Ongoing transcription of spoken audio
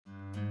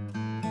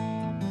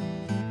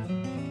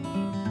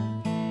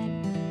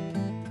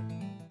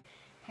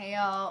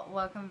y'all,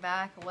 welcome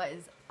back. What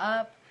is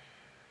up?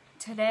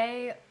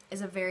 Today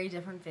is a very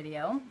different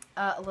video.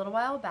 A little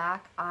while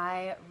back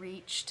I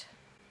reached,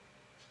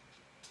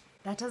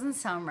 that doesn't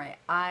sound right,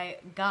 I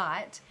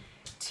got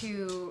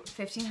to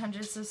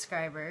 1,500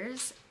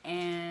 subscribers,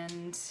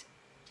 and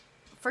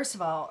first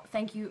of all,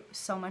 thank you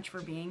so much for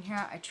being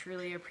here. I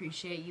truly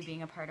appreciate you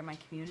being a part of my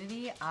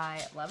community.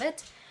 I love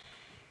it.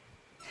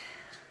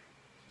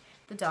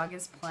 The dog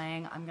is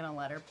playing. I'm gonna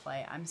let her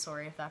play. I'm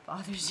sorry if that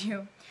bothers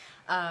you.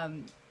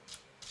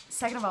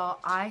 Second of all,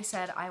 I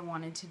said I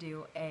wanted to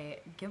do a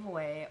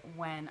giveaway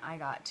when I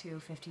got to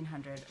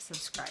 1,500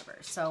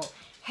 subscribers. So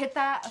hit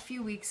that a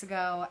few weeks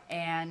ago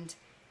and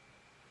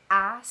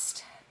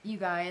asked you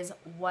guys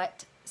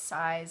what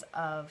size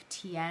of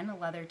TN,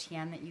 leather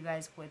TN, that you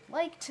guys would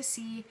like to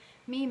see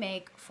me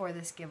make for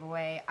this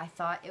giveaway. I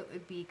thought it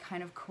would be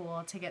kind of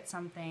cool to get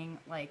something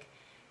like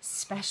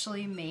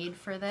specially made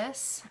for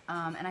this,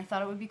 and I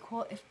thought it would be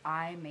cool if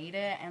I made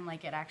it and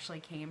like it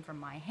actually came from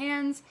my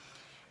hands.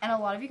 And a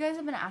lot of you guys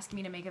have been asking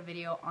me to make a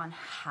video on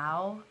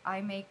how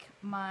I make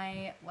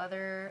my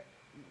leather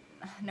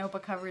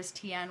notebook covers,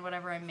 TN,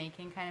 whatever I'm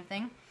making kind of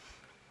thing.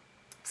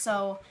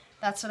 So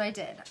that's what I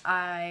did.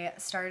 I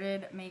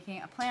started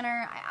making a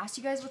planner. I asked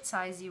you guys what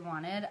size you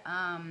wanted.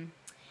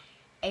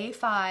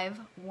 A5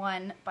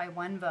 won by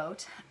 1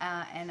 vote,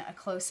 and a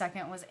close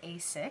second was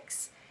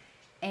A6.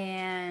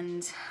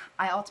 And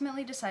I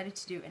ultimately decided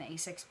to do an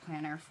A6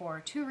 planner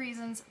for 2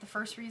 reasons. The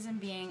first reason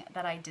being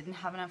that I didn't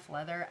have enough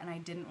leather and I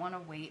didn't want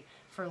to wait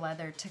for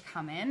leather to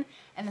come in.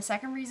 And the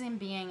second reason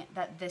being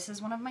that this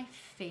is one of my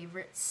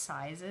favorite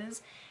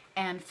sizes,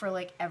 and for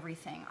like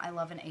everything. I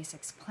love an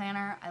A6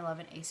 planner, I love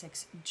an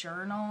A6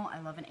 journal,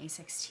 I love an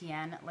A6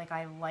 TN. Like,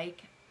 I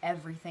like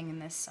everything in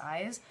this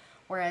size.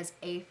 Whereas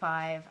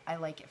A5, I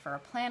like it for a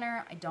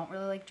planner. I don't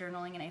really like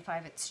journaling in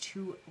A5, it's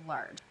too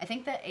large. I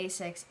think that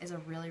A6 is a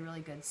really, really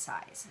good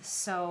size.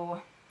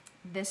 So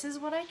this is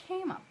what I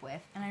came up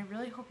with, and I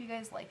really hope you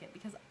guys like it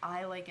because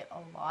I like it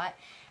a lot,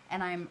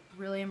 and I'm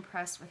really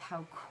impressed with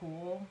how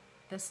cool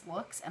this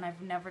looks, and I've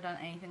never done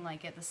anything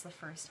like it. This is the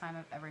first time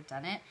I've ever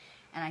done it,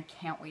 and I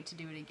can't wait to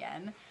do it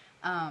again.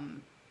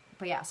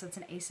 But yeah, so it's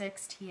an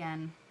A6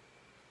 TN,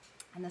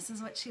 and this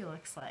is what she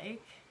looks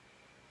like.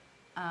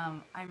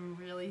 I'm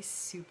really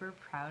super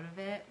proud of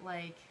it.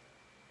 Like,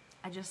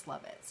 I just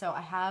love it. So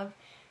I have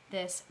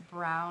this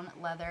brown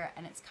leather,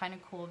 and it's kind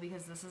of cool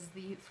because this is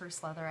the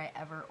first leather I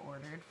ever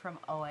ordered from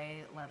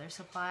OA Leather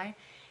Supply,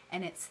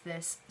 and it's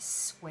this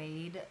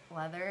suede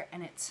leather,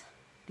 and it's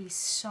the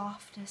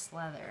softest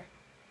leather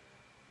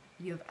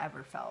you've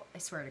ever felt. I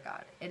swear to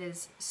God, it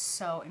is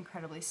so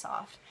incredibly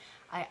soft.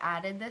 I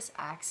added this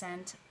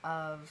accent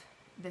of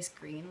this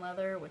green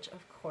leather, which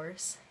of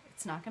course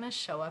it's not gonna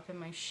show up in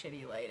my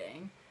shitty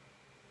lighting,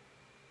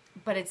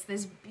 but it's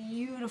this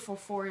beautiful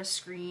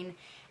forest green,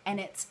 and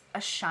it's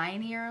a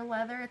shinier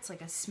leather. It's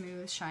like a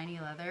smooth, shiny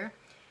leather.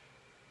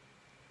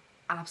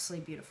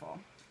 Absolutely beautiful.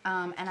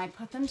 And I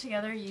put them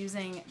together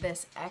using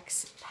this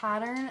X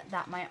pattern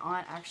that my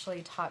aunt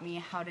actually taught me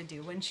how to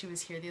do when she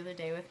was here the other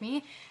day with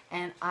me,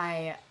 and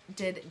I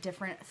did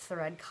different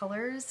thread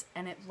colors,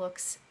 and it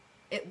looks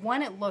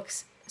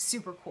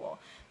super cool,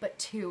 but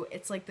 2,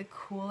 it's like the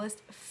coolest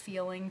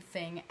feeling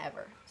thing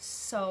ever.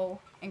 So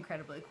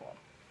incredibly cool.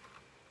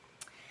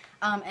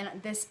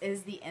 And this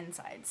is the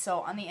inside. So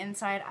on the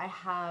inside I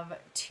have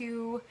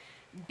 2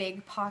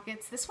 big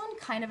pockets. This one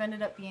kind of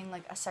ended up being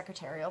like a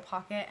secretarial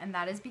pocket, and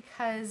that is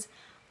because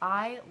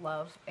I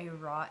love a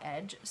raw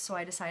edge, so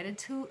I decided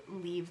to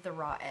leave the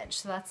raw edge.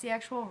 So that's the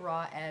actual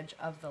raw edge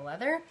of the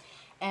leather,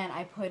 and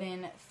I put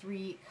in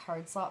 3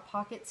 card slot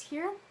pockets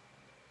here.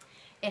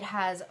 It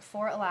has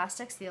 4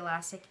 elastics. The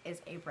elastic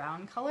is a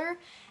brown color.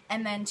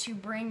 And then to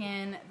bring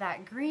in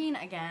that green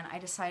again, I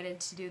decided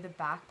to do the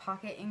back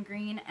pocket in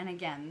green. And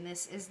again,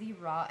 this is the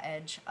raw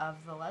edge of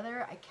the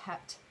leather. I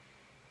kept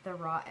the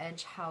raw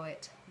edge how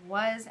it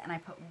was, and I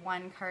put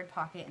 1 card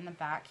pocket in the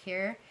back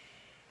here.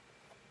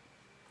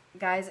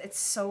 Guys, it's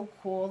so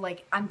cool.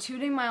 Like, I'm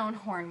tooting my own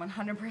horn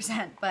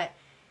 100%, but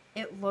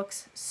it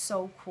looks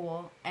so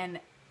cool, and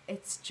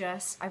it's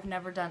just, I've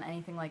never done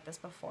anything like this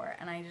before,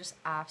 and I just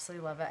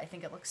absolutely love it. I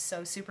think it looks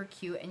so super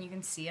cute, and you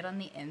can see it on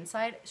the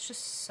inside. It's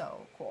just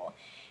so cool.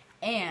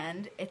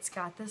 And it's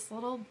got this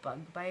little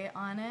bug bite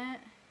on it.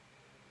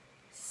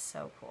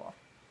 So cool.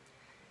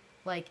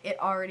 Like, it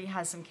already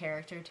has some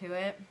character to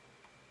it.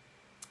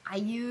 I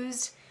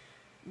used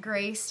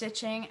gray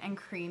stitching and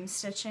cream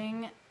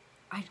stitching.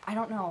 I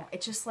don't know.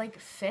 It just like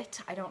fit.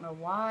 I don't know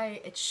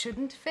why. It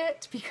shouldn't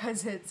fit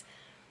because it's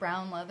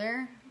brown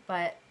leather,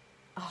 but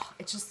oh,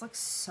 it just looks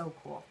so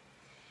cool.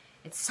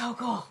 It's so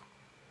cool.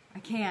 I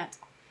can't.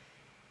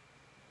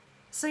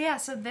 So yeah,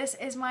 so this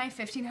is my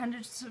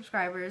 1,500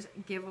 subscribers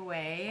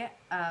giveaway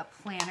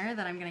planner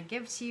that I'm going to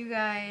give to you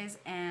guys,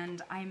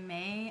 and I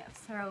may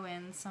throw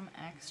in some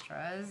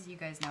extras. You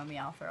guys know me,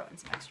 I'll throw in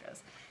some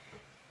extras.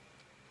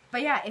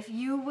 But yeah, if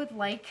you would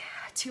like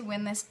to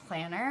win this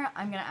planner,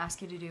 I'm going to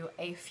ask you to do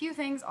a few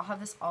things. I'll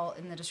have this all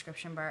in the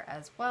description bar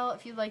as well.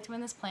 If you'd like to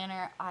win this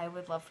planner, I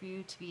would love for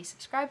you to be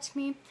subscribed to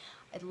me.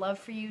 I'd love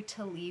for you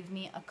to leave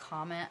me a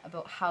comment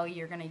about how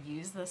you're going to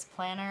use this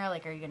planner.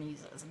 Like, are you going to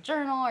use it as a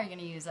journal? Are you going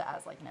to use it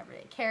as like an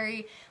everyday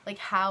carry? Like,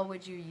 how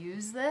would you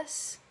use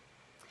this?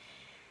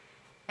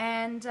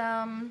 And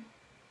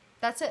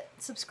that's it.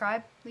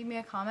 Subscribe, leave me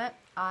a comment.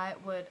 I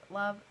would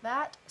love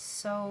that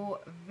so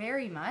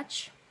very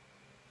much.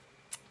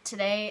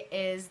 Today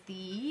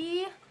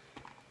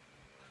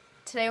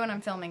when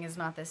I'm filming is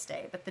not this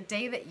day, but the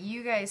day that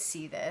you guys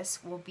see this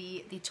will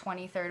be the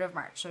 23rd of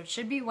March. So it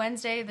should be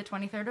Wednesday, the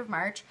 23rd of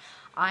March.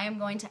 I am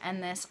going to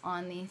end this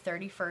on the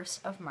 31st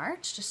of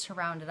March, just to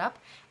round it up,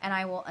 and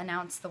I will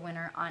announce the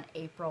winner on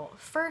April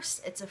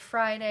 1st. It's a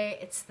Friday.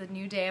 It's the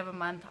new day of a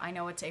month. I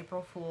know it's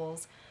April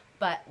Fool's,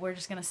 but we're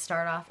just going to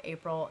start off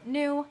April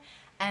new.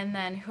 And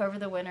then whoever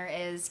the winner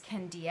is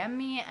can DM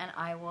me, and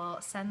I will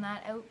send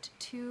that out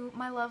to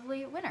my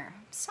lovely winner.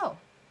 So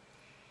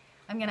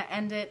I'm going to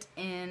end it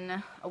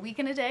in a week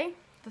and a day,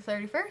 the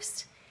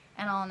 31st,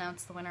 and I'll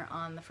announce the winner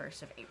on the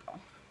 1st of April.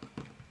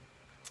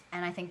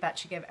 And I think that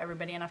should give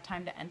everybody enough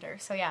time to enter.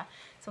 So yeah,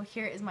 so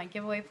here is my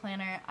giveaway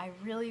planner. I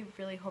really,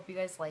 really hope you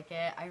guys like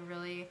it. I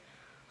really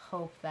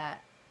hope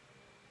that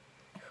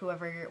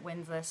whoever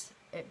wins this,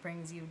 it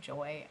brings you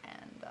joy,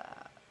 and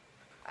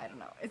I don't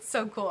know. It's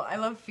so cool. I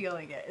love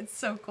feeling it. It's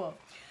so cool.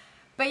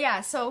 But yeah,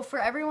 so for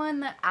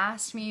everyone that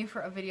asked me for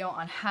a video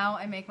on how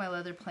I make my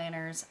leather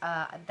planners,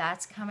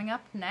 that's coming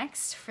up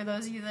next. For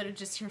those of you that are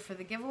just here for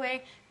the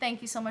giveaway,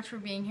 thank you so much for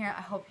being here.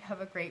 I hope you have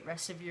a great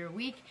rest of your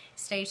week.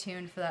 Stay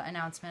tuned for that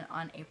announcement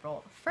on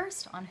April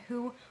 1st on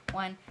who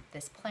won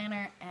this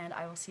planner, and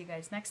I will see you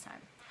guys next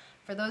time.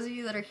 For those of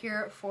you that are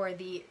here for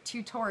the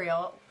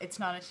tutorial, it's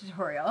not a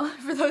tutorial.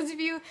 For those of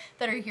you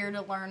that are here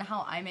to learn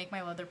how I make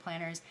my leather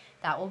planners,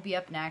 that will be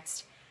up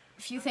next.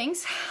 A few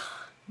things.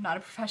 I'm not a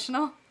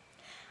professional.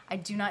 I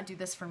do not do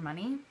this for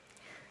money.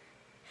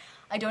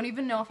 I don't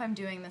even know if I'm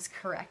doing this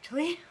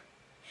correctly.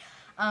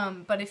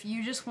 But if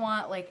you just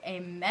want like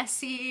a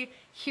messy,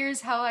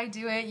 here's how I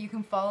do it, you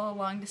can follow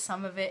along to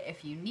some of it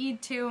if you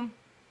need to.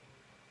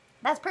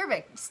 That's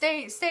perfect.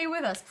 Stay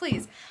with us,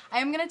 please. I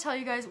am going to tell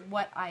you guys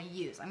what I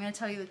use. I'm going to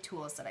tell you the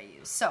tools that I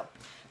use. So,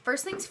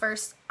 first things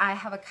first, I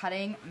have a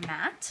cutting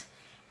mat,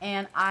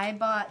 and I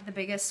bought the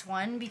biggest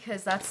one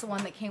because that's the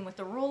one that came with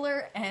the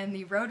ruler and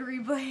the rotary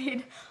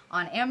blade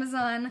on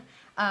Amazon.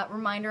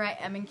 Reminder, I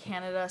am in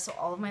Canada, so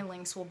all of my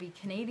links will be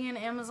Canadian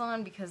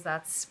Amazon because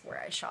that's where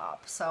I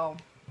shop. So,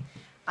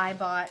 I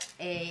bought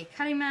a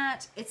cutting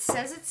mat. It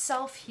says it's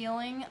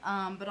self-healing,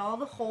 but all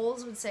the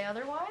holes would say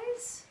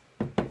otherwise,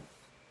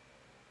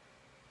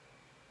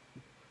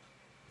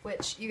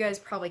 which you guys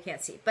probably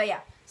can't see. But yeah,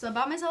 so I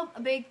bought myself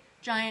a big,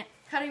 giant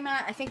cutting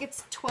mat. I think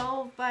it's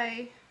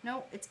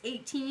it's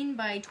 18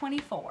 by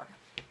 24.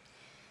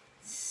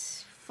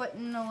 It's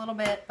footing a little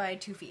bit by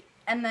 2 feet.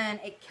 And then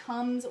it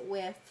comes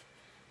with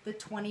the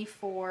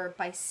 24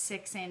 by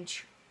 6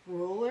 inch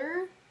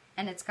ruler,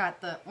 and it's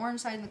got the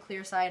orange side and the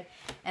clear side,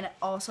 and it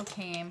also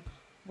came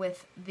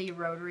with the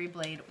rotary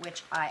blade,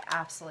 which I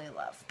absolutely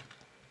love.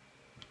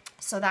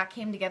 So that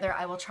came together.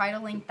 I will try to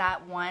link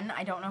that one.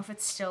 I don't know if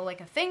it's still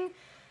like a thing,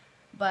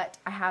 but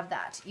I have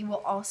that. You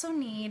will also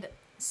need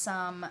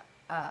some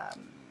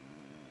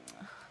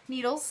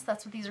needles.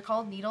 That's what these are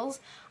called, needles.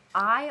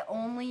 I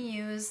only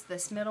use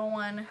this middle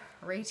one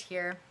right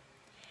here,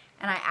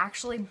 and I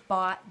actually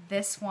bought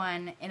this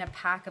one in a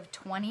pack of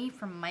 20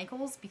 from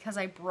Michael's because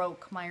I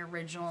broke my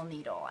original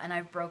needle, and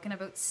I've broken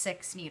about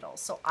 6 needles.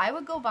 So I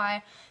would go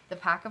buy the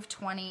pack of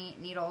 20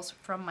 needles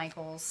from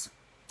Michael's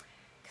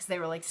because they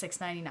were like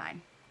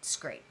 $6.99. It's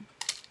great.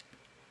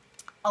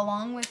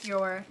 Along with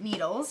your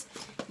needles,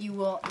 you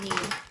will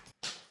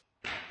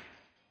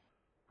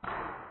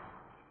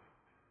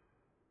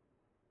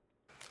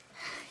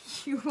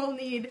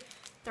need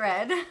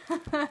thread.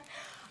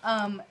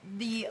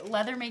 The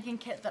leather making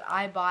kit that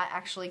I bought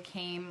actually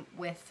came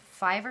with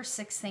 5 or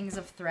 6 things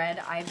of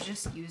thread. I've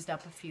just used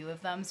up a few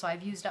of them. So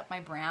I've used up my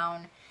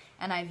brown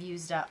and I've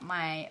used up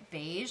my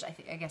beige.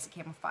 I guess it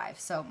came with 5.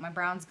 So my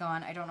brown's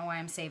gone. I don't know why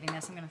I'm saving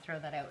this. I'm going to throw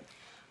that out.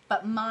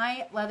 But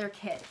my leather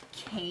kit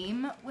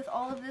came with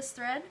all of this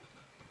thread.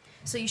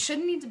 So you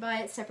shouldn't need to buy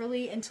it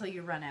separately until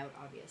you run out,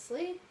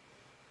 obviously.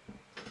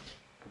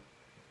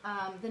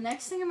 The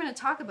next thing I'm going to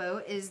talk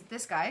about is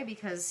this guy,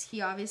 because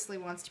he obviously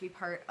wants to be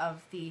part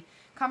of the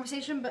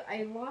conversation, but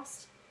I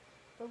lost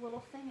the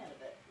little thing out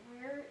of it.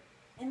 Where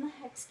in the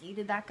heck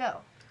did that go?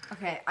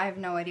 Okay, I have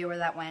no idea where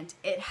that went.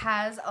 It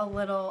has a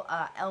little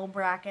L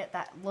bracket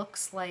that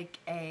looks like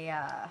a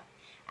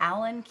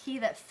Allen key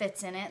that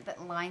fits in it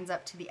that lines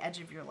up to the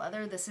edge of your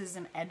leather. This is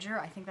an edger.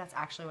 I think that's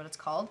actually what it's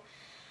called.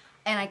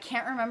 And I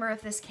can't remember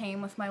if this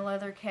came with my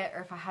leather kit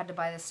or if I had to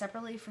buy this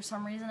separately. For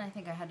some reason, I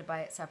think I had to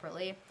buy it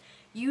separately.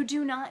 You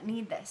do not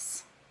need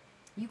this.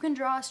 You can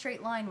draw a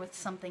straight line with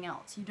something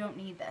else. You don't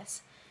need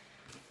this.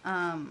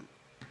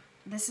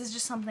 This is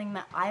just something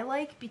that I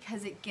like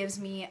because it gives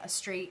me a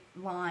straight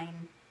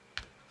line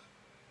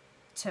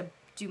to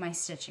do my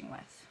stitching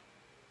with.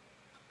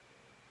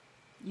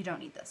 You don't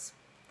need this.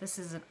 This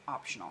is an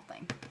optional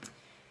thing.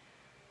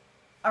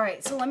 All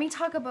right, so let me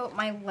talk about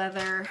my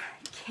leather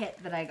kit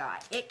that I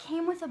got. It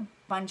came with a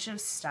bunch of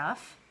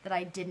stuff that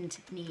I didn't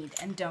need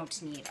and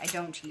don't need. I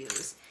don't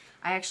use.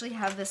 I actually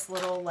have this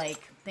little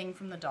like thing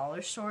from the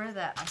dollar store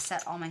that I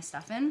set all my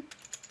stuff in.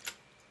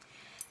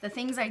 The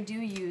things I do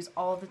use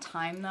all the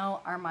time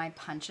though are my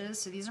punches.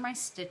 So these are my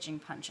stitching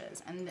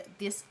punches, and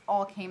this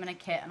all came in a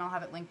kit, and I'll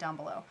have it linked down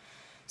below.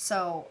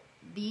 So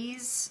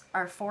these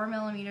are 4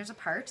 millimeters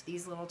apart,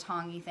 these little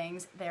tongy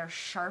things. They're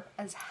sharp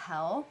as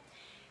hell.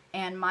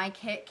 And my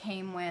kit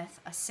came with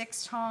a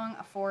 6 tong,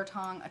 a 4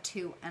 tong, a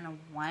 2, and a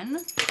 1.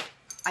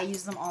 I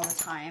use them all the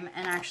time.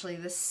 And actually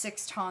this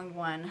 6 tong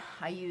one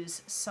I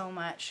use so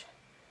much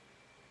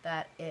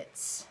that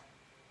it's,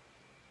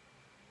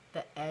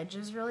 the edge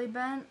is really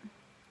bent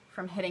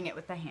from hitting it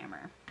with the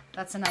hammer.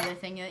 That's another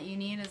thing that you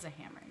need is a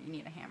hammer. You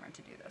need a hammer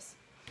to do this.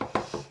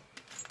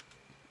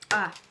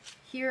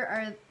 Here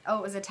are, oh,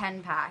 it was a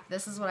 10 pack.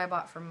 This is what I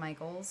bought from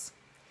Michael's.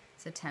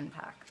 It's a 10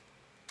 pack.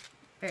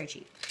 Very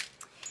cheap.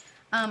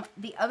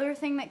 The other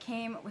thing that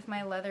came with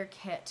my leather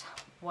kit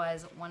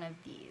was one of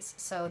these.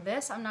 So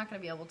this I'm not going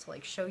to be able to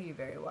like show you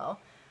very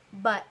well,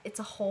 but it's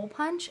a hole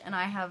punch and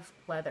I have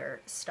leather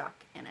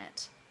stuck in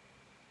it.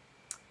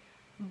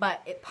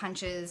 But it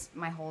punches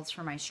my holes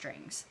for my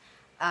strings.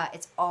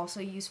 It's also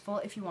useful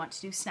if you want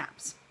to do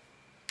snaps.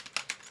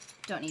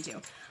 Don't need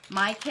to.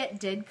 My kit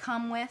did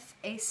come with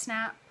a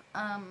snap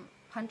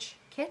punch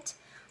kit.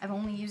 I've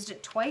only used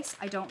it twice.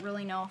 I don't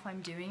really know if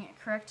I'm doing it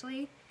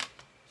correctly.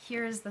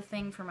 Here's the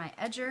thing for my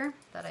edger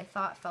that I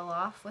thought fell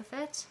off with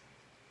it.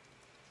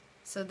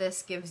 So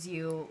this gives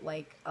you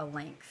like a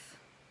length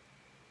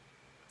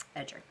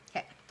edger.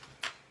 Okay,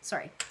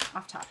 sorry,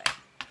 off topic.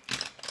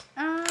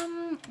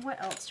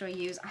 What else do I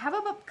use? I have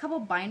a couple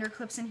binder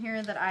clips in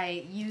here that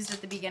I used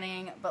at the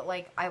beginning, but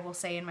like I will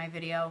say in my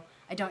video,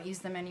 I don't use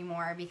them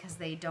anymore because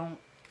they don't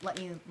let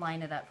me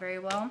line it up very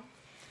well.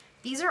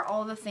 These are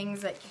all the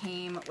things that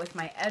came with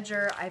my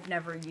edger. I've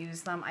never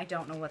used them. I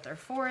don't know what they're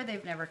for.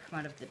 They've never come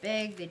out of the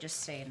bag. They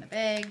just stay in the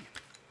bag.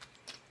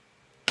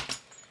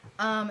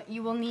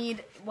 You will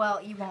need,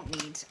 well, you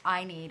won't need,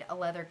 I need a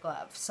leather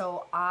glove.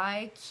 So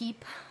I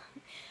keep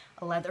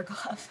a leather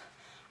glove,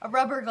 a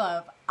rubber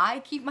glove. I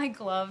keep my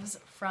gloves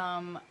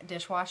from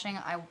dishwashing.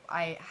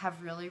 I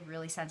have really,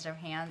 really sensitive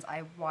hands.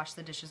 I wash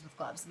the dishes with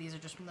gloves. These are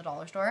just from the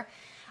dollar store.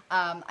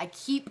 I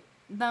keep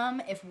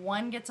them. If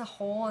one gets a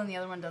hole and the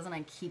other one doesn't,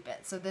 I keep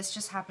it. So this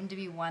just happened to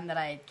be one that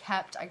I had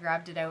kept. I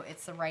grabbed it out.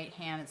 It's the right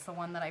hand. It's the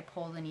one that I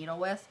pull the needle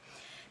with.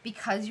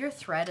 Because your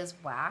thread is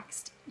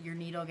waxed, your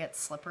needle gets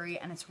slippery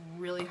and it's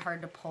really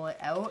hard to pull it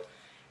out.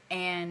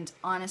 And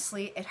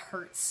honestly, it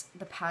hurts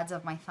the pads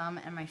of my thumb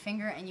and my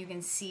finger, and you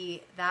can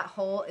see that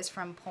hole is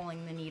from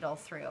pulling the needle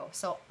through.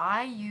 So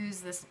I use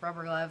this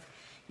rubber glove.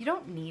 You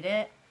don't need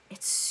it.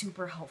 It's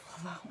super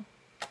helpful though.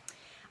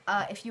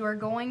 If you are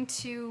going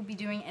to be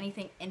doing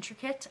anything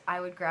intricate,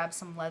 I would grab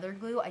some leather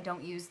glue. I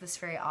don't use this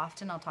very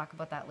often. I'll talk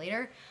about that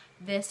later.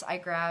 This I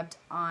grabbed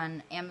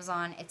on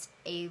Amazon. It's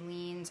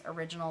Aleene's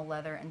original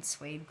leather and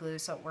suede glue,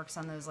 so it works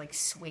on those like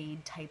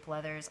suede type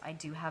leathers. I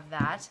do have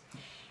that.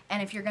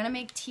 And if you're gonna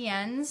make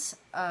TNs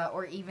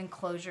or even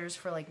closures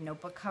for like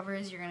notebook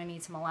covers, you're gonna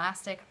need some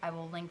elastic. I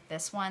will link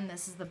this one.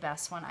 This is the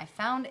best one I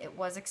found. It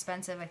was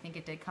expensive. I think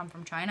it did come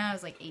from China. It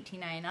was like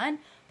 $18.99,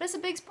 but it's a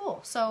big spool,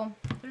 so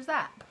there's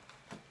that.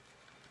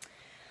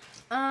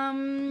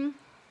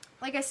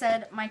 Like I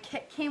said, my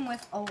kit came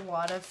with a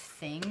lot of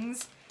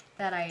things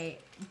that I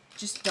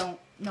just don't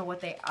know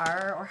what they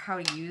are or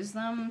how to use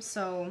them.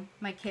 So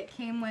my kit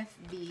came with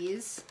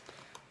these,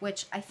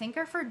 which I think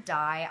are for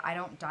dye. I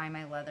don't dye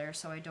my leather,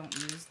 so I don't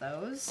use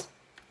those.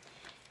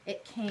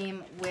 It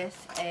came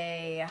with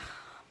a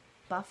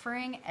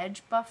buffering,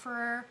 edge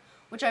bufferer,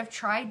 which I've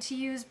tried to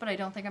use, but I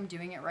don't think I'm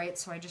doing it right,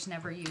 so I just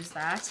never use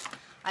that.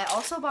 I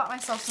also bought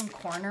myself some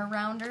corner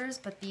rounders,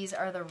 but these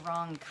are the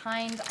wrong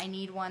kind. I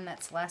need one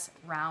that's less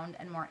round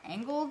and more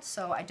angled,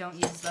 so I don't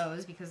use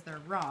those because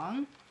they're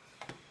wrong.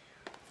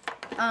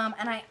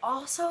 And I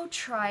also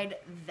tried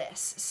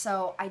this.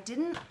 So I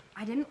didn't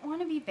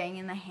want to be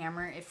banging the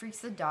hammer. It freaks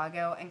the dog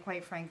out, and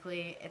quite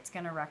frankly, it's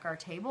gonna wreck our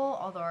table,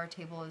 although our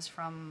table is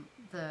from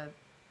the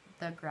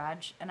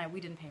garage, and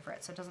we didn't pay for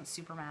it, so it doesn't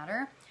super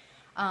matter.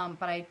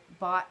 But I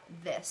bought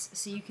this.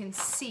 So you can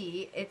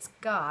see it's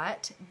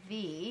got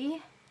the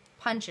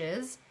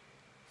punches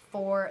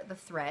for the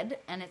thread,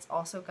 and it's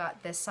also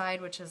got this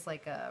side, which is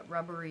like a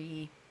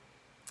rubbery,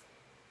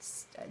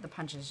 the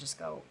punches just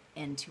go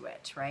into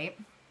it, right?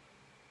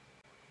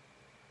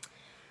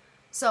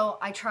 So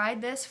I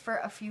tried this for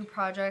a few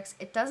projects.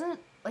 It doesn't,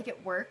 like,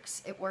 it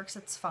works,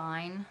 it's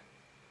fine.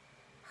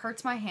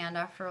 Hurts my hand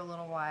after a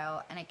little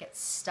while, and it gets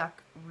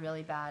stuck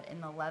really bad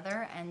in the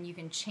leather, and you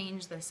can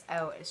change this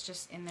out. It's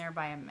just in there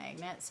by a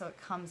magnet, so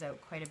it comes out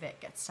quite a bit,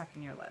 gets stuck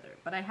in your leather.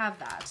 But I have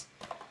that.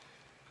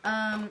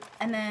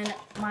 And then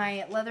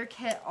my leather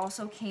kit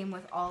also came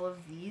with all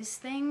of these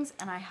things,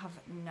 and I have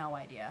no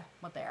idea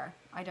what they are.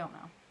 I don't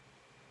know.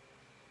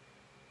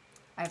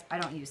 I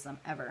don't use them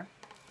ever.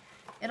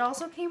 It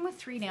also came with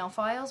 3 nail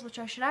files, which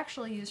I should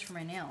actually use for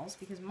my nails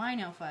because my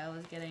nail file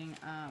is getting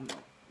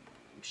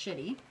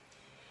shitty.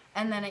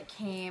 And then it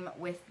came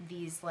with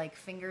these like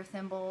finger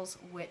thimbles,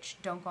 which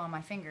don't go on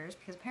my fingers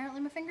because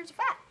apparently my fingers are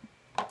fat.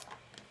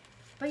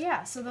 But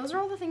yeah, so those are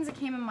all the things that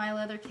came in my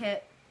leather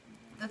kit.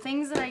 The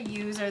things that I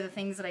use are the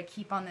things that I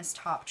keep on this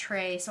top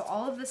tray. So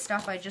all of the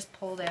stuff I just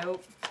pulled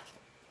out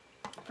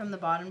from the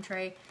bottom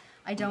tray,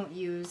 I don't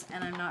use,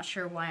 and I'm not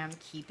sure why I'm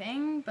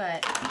keeping,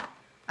 but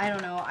I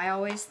don't know. I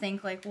always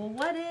think like, well,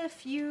 what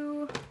if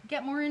you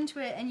get more into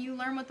it and you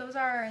learn what those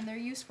are and they're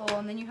useful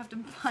and then you have to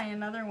buy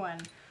another one,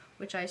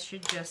 which it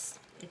should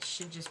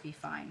just be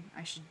fine.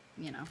 I should,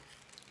 you know,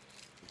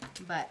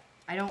 but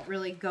I don't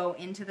really go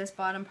into this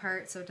bottom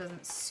part, so it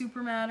doesn't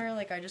super matter.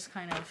 Like I just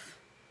kind of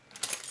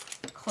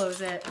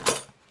close it.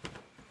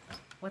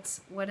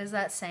 What is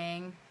that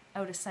saying?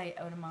 Out of sight,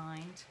 out of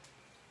mind.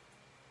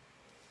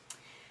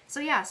 So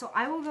yeah, so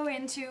I will go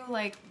into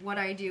like what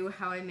I do,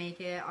 how I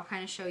make it. I'll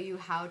kind of show you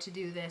how to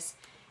do this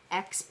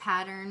X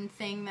pattern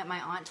thing that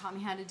my aunt taught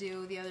me how to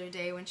do the other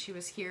day when she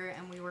was here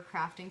and we were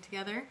crafting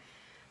together.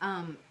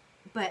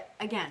 But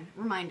again,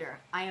 reminder,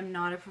 I am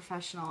not a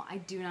professional. I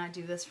do not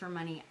do this for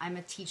money. I'm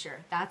a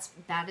teacher.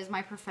 That is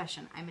my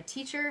profession. I'm a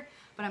teacher,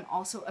 but I'm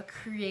also a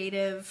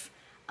creative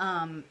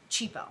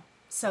cheapo.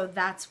 So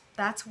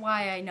that's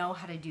why I know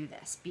how to do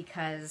this,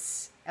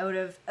 because out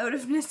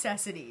of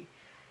necessity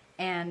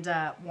and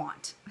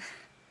want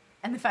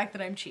and the fact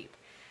that I'm cheap.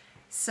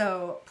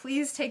 So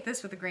please take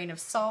this with a grain of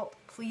salt.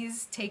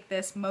 Please take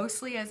this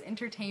mostly as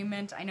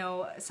entertainment. I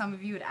know some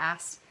of you had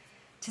asked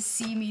to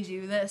see me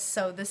do this,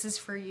 so this is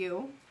for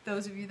you,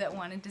 those of you that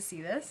wanted to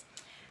see this.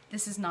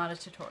 This is not a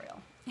tutorial.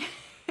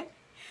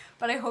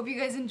 But I hope you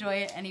guys enjoy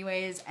it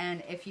anyways,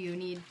 and if you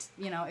need,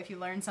 you know, if you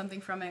learned something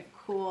from it,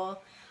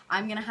 cool.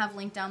 I'm gonna have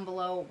linked down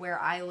below where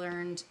I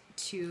learned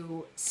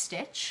to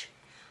stitch.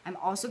 I'm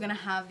also gonna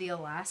have the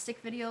elastic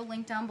video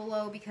linked down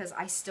below because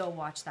I still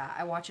watch that.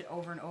 I watch it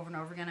over and over and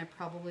over again. I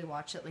probably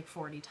watch it like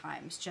 40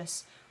 times,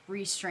 just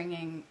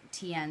restringing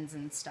TNs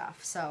and stuff.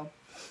 So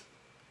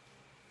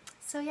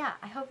yeah,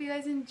 I hope you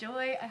guys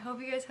enjoy. I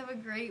hope you guys have a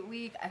great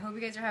week. I hope you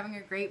guys are having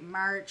a great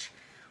March.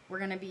 We're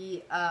gonna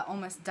be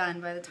almost done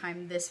by the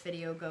time this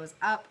video goes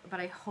up, but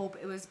I hope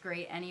it was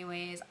great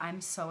anyways. I'm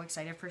so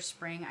excited for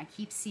spring. I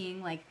keep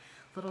seeing like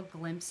little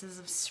glimpses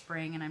of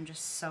spring and I'm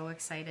just so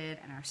excited,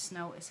 and our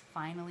snow is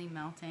finally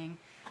melting.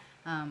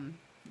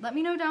 Let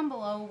me know down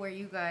below where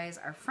you guys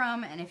are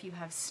from and if you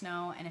have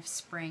snow and if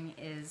spring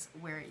is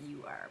where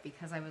you are,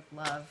 because I would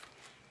love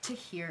to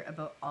hear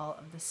about all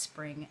of the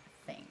spring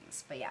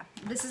things. But yeah,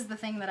 this is the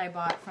thing that I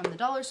bought from the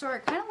dollar store.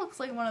 It kind of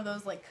looks like one of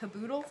those like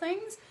caboodle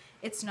things.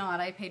 It's not.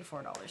 I paid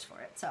 $4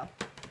 for it. So,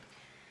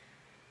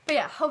 but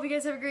yeah, hope you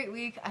guys have a great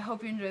week. I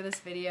hope you enjoy this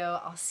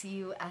video. I'll see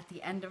you at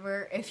the end of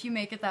her. If you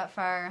make it that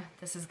far,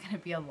 this is going to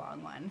be a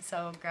long one.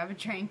 So grab a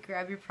drink,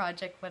 grab your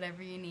project,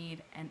 whatever you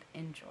need, and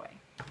enjoy.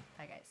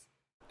 Bye guys.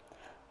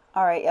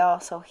 Alright y'all,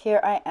 so here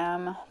I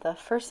am. The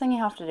first thing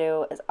you have to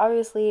do is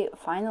obviously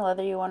find the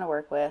leather you want to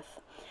work with.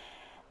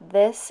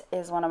 This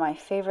is one of my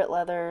favorite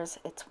leathers.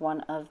 It's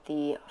one of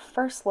the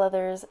first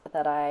leathers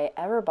that I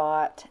ever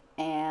bought,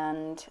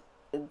 and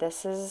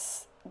this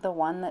is the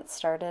one that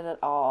started it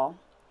all.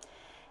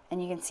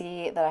 And you can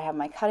see that I have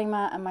my cutting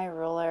mat and my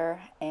ruler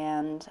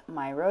and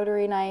my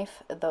rotary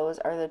knife. Those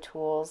are the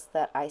tools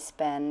that I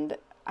spend,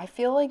 I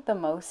feel like, the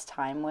most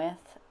time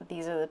with.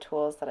 These are the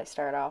tools that I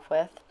start off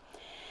with.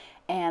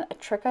 And a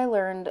trick I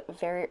learned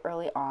very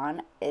early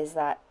on is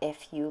that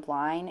if you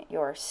line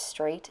your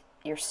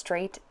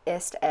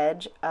straightest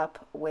edge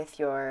up with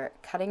your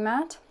cutting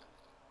mat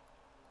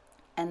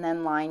and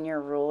then line your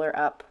ruler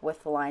up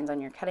with the lines on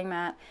your cutting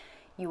mat,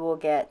 you will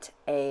get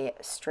a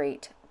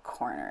straight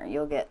corner.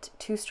 You'll get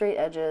 2 straight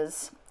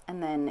edges,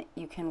 and then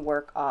you can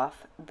work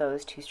off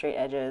those 2 straight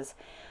edges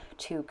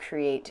to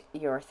create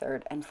your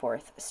 3rd and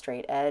 4th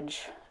straight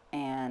edge.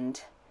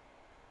 And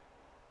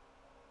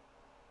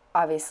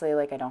obviously,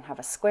 like, I don't have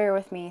a square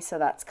with me, so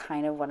that's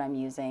kind of what I'm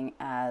using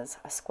as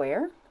a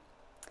square.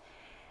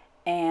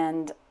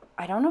 And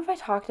I don't know if I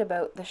talked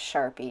about the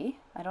Sharpie.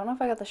 I don't know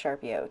if I got the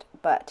Sharpie out,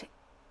 but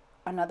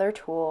another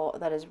tool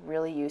that is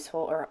really useful,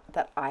 or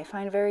that I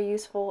find very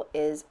useful,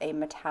 is a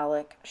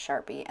metallic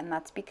Sharpie, and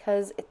that's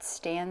because it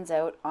stands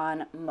out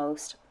on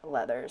most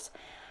leathers.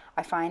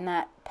 I find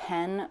that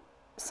pen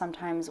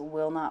sometimes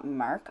will not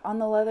mark on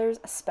the leathers,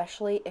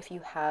 especially if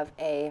you have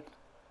a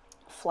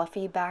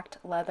fluffy backed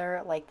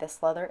leather like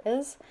this leather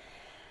is.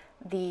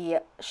 The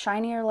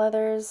shinier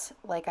leathers,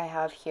 like I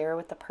have here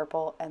with the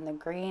purple and the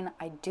green,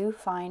 I do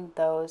find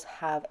those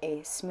have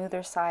a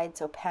smoother side,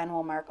 so pen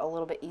will mark a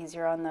little bit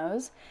easier on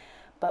those.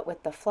 But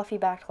with the fluffy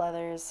backed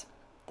leathers,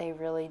 they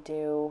really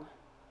do,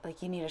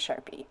 like, you need a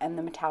Sharpie, and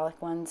the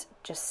metallic ones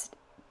just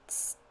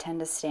tend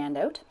to stand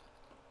out.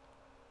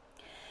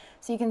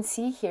 So you can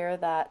see here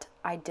that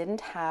I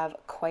didn't have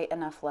quite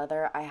enough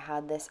leather. I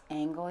had this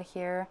angle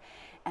here,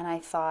 and I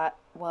thought,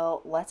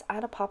 well, let's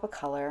add a pop of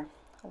color.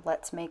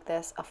 Let's make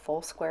this a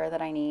full square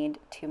that I need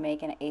to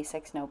make an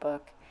A6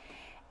 notebook.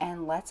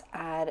 and let's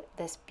add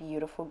this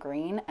beautiful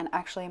green. And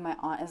actually my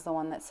aunt is the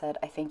one that said,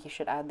 I think you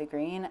should add the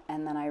green.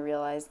 And then I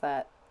realized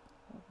that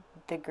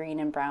the green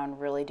and brown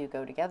really do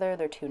go together.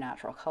 They're two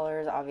natural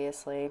colors,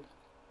 obviously.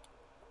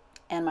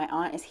 And my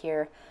aunt is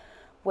here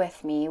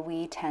with me.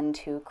 We tend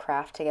to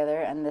craft together,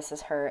 and this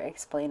is her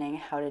explaining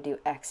how to do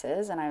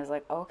X's. And I was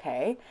like,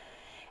 okay.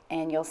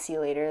 And you'll see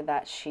later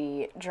that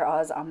she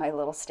draws on my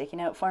little sticky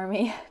note for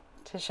me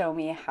to show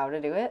me how to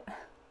do it.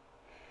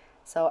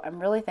 So I'm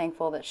really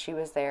thankful that she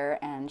was there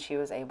and she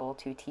was able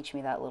to teach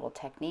me that little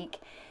technique.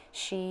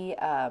 She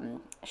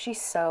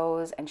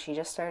sews, and she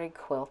just started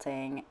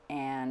quilting,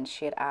 and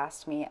she had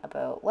asked me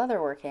about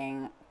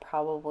leatherworking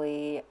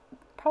probably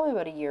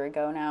about a year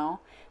ago now,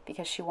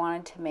 because she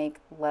wanted to make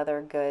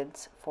leather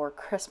goods for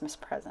Christmas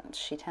presents.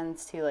 She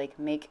tends to like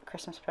make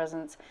Christmas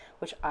presents,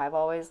 which I've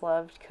always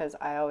loved because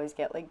I always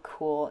get like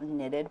cool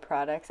knitted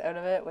products out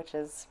of it, which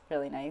is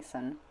really nice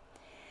and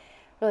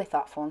really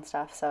thoughtful and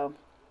stuff. So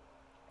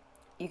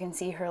you can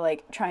see her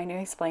like trying to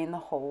explain the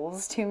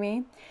holes to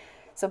me.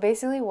 So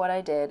basically what I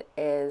did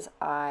is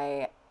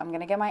I'm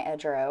gonna get my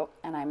edger out,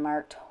 and I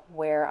marked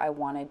where I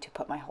wanted to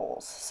put my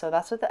holes. So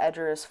that's what the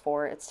edger is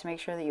for. It's to make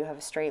sure that you have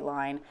a straight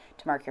line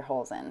to mark your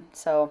holes in.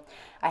 So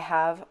I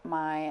have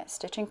my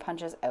stitching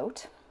punches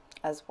out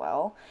as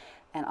well,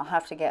 and I'll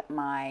have to get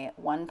my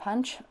one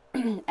punch.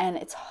 And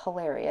it's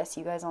hilarious.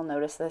 You guys will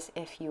notice this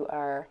if you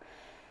are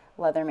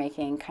leather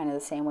making kind of the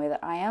same way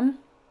that I am.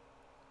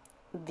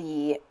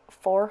 The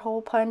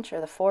 4-hole punch, or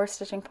the 4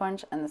 stitching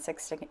punch, and the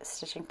 6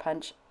 stitching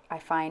punch, I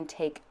find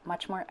take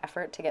much more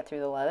effort to get through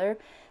the leather.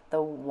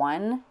 The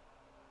 1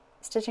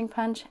 stitching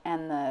punch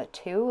and the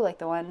 2, like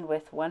the one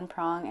with 1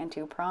 prong and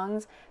 2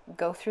 prongs,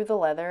 go through the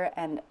leather,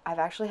 and I've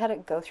actually had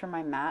it go through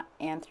my mat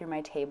and through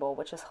my table,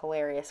 which is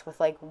hilarious, with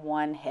like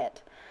 1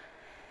 hit.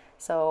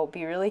 So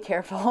be really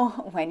careful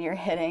when you're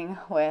hitting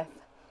with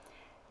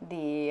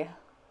the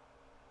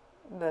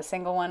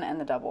single one and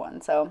the double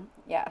one. So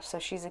yeah, so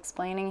she's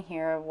explaining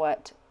here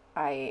what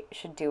I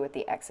should do with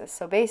the X's.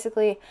 So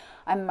basically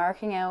I'm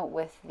marking out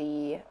with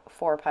the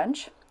 4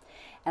 punch,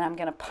 and I'm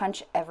going to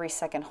punch every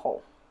second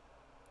hole.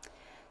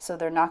 So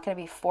they're not going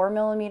to be 4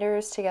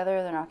 millimeters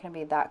together. They're not going to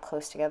be that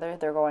close together.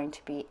 They're going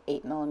to be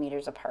 8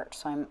 millimeters apart.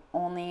 So I'm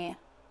only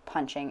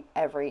punching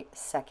every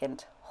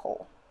second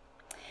hole.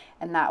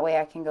 And that way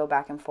I can go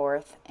back and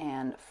forth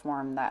and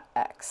form that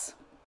X.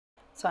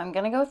 So I'm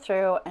going to go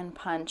through and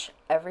punch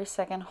every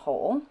second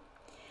hole.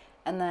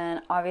 And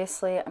then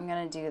obviously I'm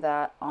going to do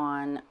that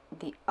on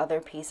the other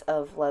piece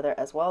of leather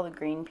as well, the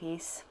green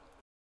piece.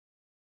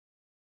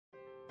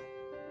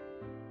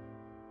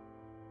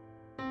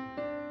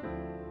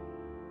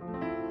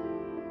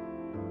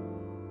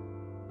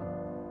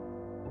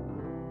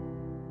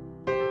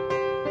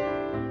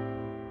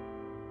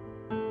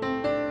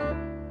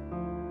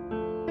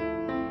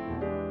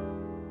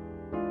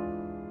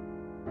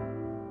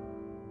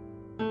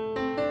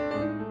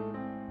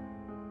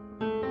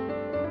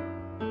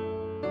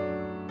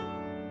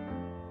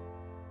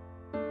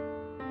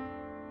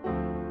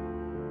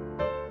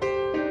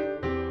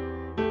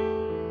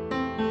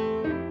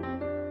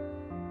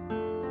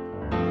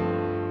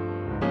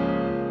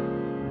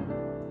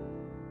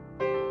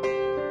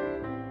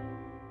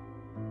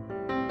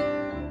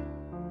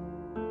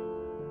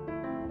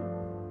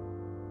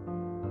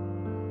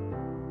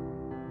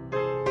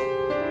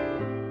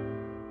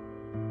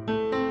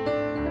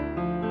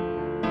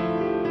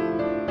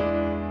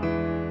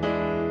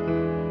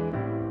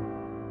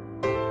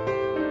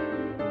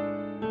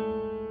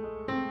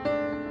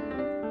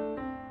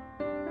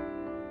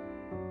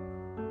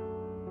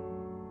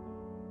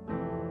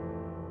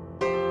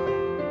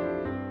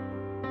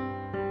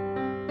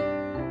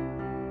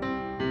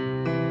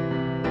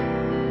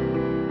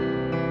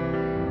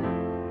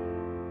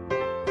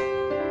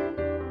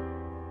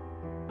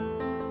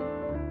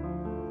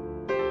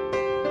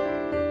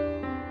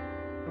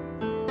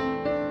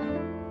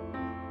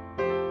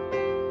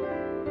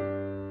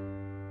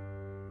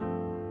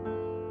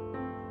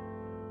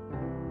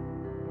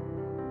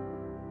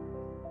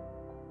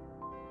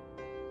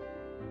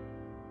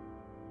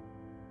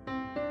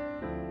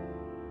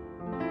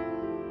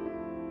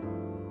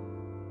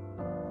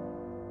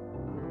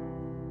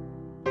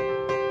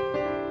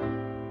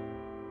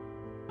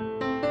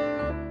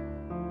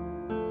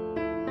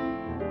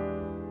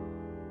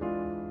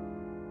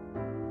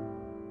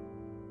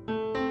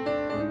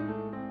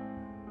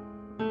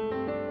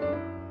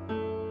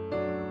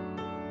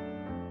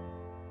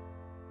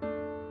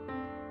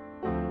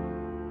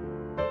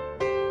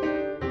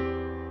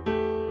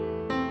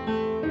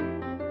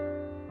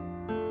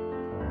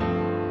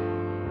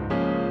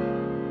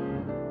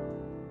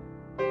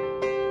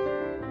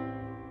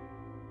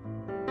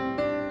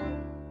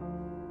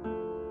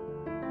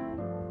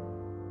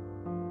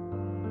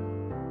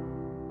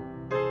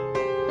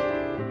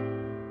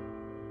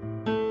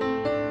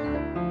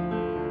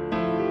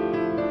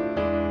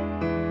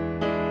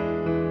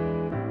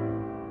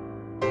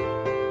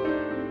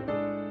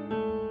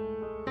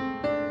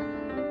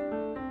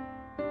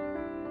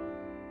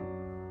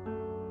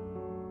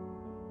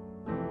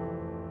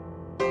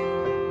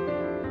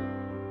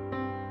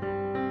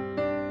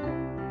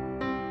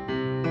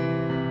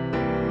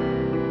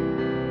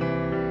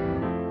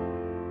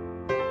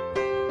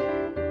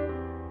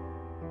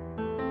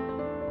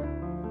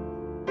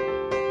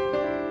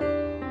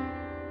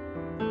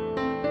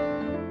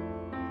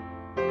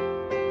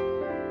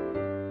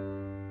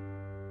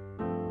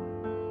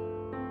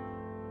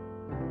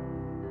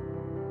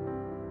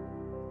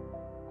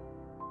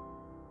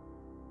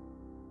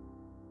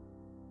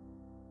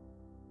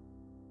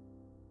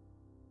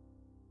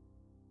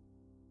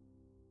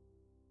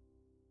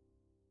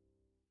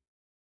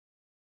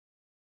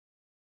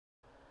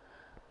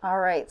 All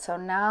right, so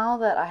now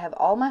that I have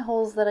all my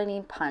holes that I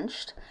need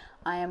punched,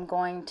 I am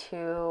going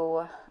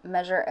to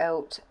measure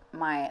out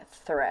my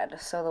thread.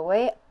 So the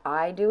way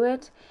I do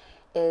it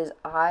is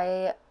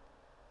I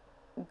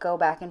go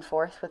back and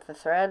forth with the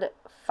thread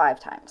 5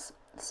 times.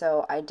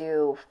 So I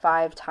do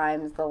 5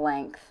 times the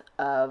length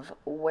of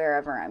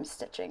wherever I'm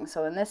stitching.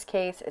 So in this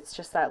case, it's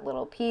just that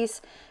little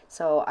piece.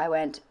 So I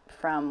went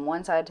from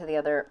one side to the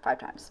other 5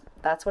 times.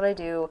 That's what I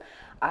do.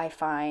 I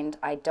find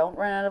I don't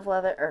run out of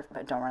leather,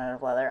 or don't run out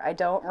of leather. I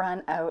don't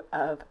run out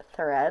of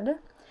thread.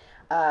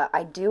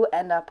 I do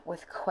end up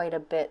with quite a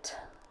bit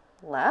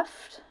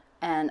left,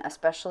 and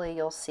especially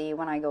you'll see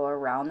when I go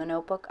around the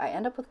notebook, I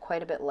end up with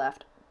quite a bit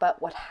left.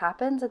 But what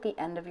happens at the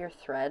end of your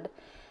thread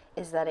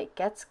is that it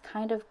gets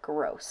kind of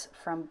gross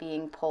from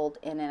being pulled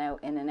in and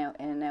out, in and out,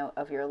 in and out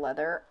of your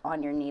leather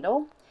on your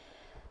needle.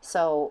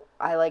 So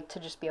I like to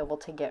just be able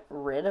to get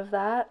rid of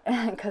that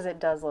because it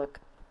does look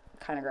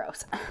kind of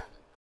gross.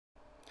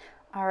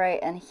 All right,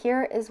 and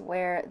here is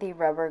where the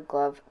rubber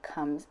glove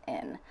comes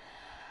in.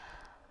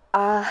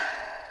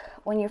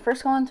 When you're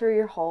first going through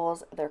your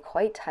holes, they're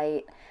quite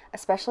tight,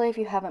 especially if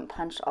you haven't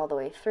punched all the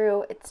way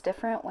through. It's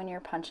different when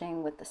you're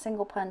punching with the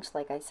single punch.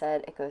 Like I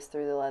said, it goes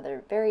through the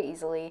leather very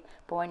easily,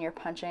 but when you're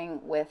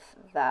punching with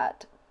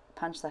that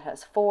punch that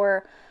has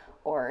 4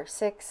 or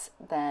 6,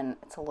 then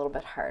it's a little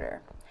bit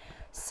harder.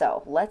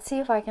 So let's see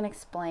if I can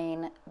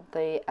explain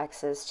the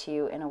X's to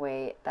you in a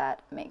way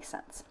that makes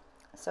sense.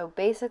 So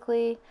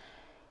basically,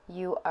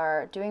 you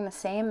are doing the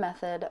same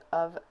method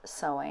of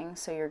sewing.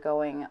 So you're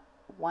going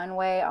one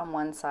way on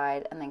one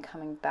side and then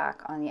coming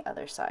back on the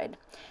other side.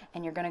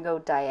 And you're going to go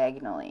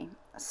diagonally.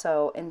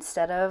 So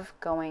instead of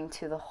going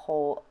to the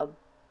hole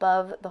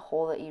above the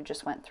hole that you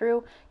just went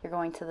through, you're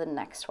going to the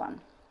next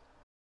one.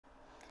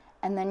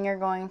 And then you're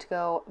going to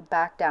go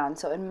back down.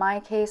 So in my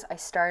case, I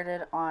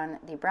started on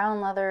the brown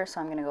leather, so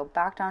I'm going to go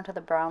back down to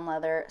the brown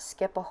leather,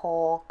 skip a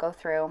hole, go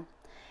through,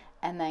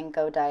 and then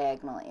go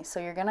diagonally.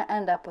 So you're going to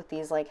end up with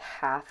these like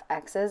half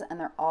X's, and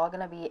they're all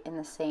going to be in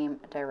the same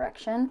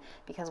direction,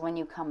 because when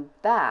you come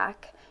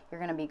back, you're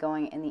going to be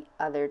going in the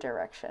other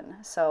direction.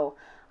 So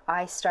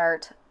I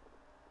start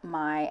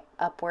my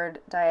upward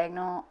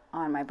diagonal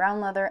on my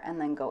brown leather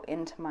and then go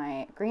into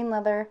my green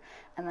leather,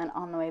 and then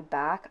on the way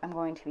back I'm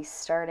going to be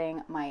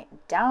starting my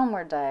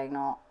downward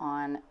diagonal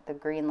on the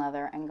green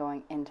leather and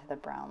going into the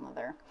brown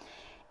leather.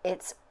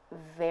 It's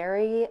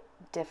very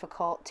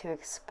difficult to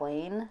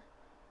explain,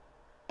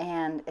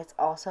 and it's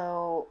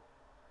also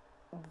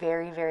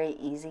very, very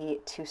easy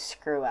to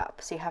screw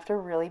up. So you have to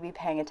really be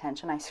paying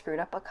attention. I screwed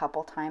up a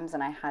couple times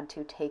and I had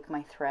to take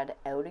my thread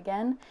out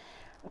again,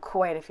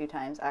 quite a few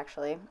times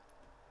actually.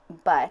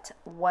 But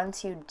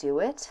once you do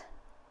it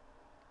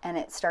and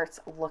it starts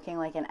looking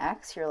like an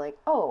X, you're like,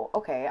 oh,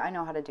 okay, I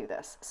know how to do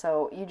this.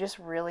 So you just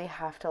really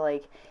have to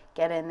like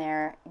get in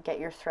there, get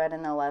your thread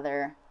in the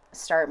leather,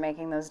 start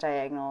making those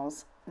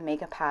diagonals,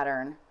 make a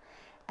pattern,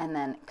 and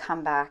then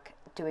come back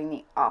doing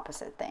the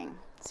opposite thing.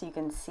 So you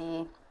can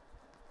see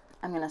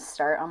I'm going to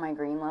start on my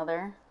green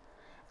leather,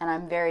 and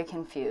I'm very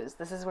confused.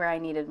 This is where I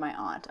needed my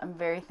aunt. I'm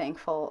very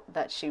thankful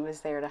that she was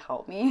there to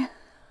help me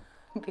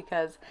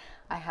because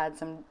I had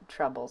some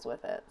troubles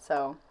with it.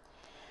 So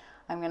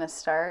I'm going to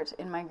start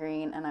in my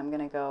green and I'm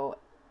going to go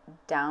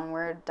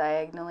downward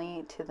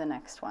diagonally to the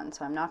next one.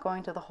 So I'm not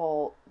going to the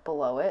hole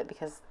below it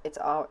because it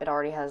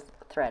already has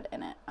thread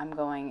in it. I'm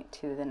going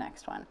to the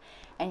next one.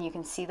 And you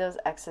can see those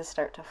X's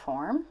start to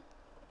form.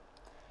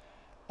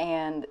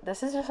 And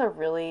this is just a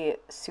really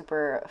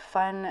super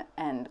fun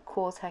and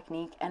cool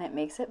technique, and it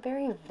makes it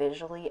very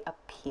visually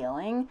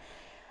appealing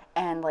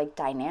and like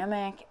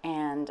dynamic.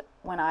 And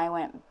when I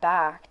went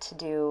back to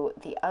do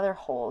the other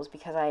holes,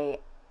 because I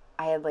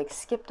had like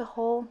skipped a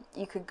hole,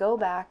 you could go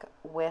back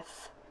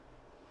with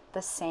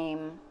the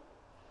same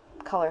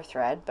color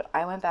thread, but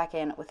I went back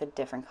in with a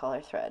different color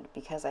thread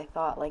because I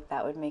thought like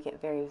that would make it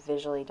very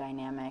visually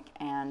dynamic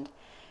and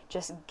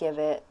just give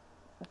it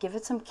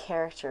some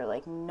character.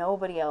 Like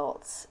nobody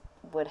else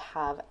would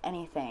have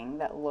anything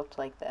that looked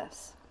like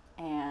this.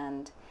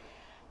 And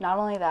not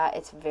only that,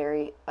 it's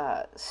very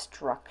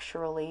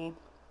structurally,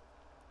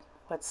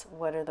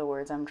 what are the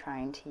words I'm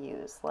trying to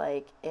use?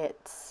 Like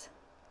it's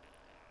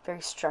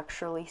very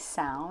structurally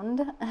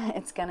sound.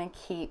 It's gonna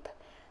keep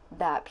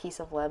that piece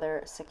of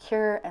leather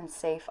secure and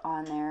safe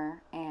on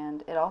there,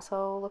 and it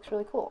also looks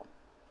really cool.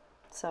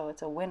 So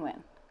it's a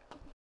win-win.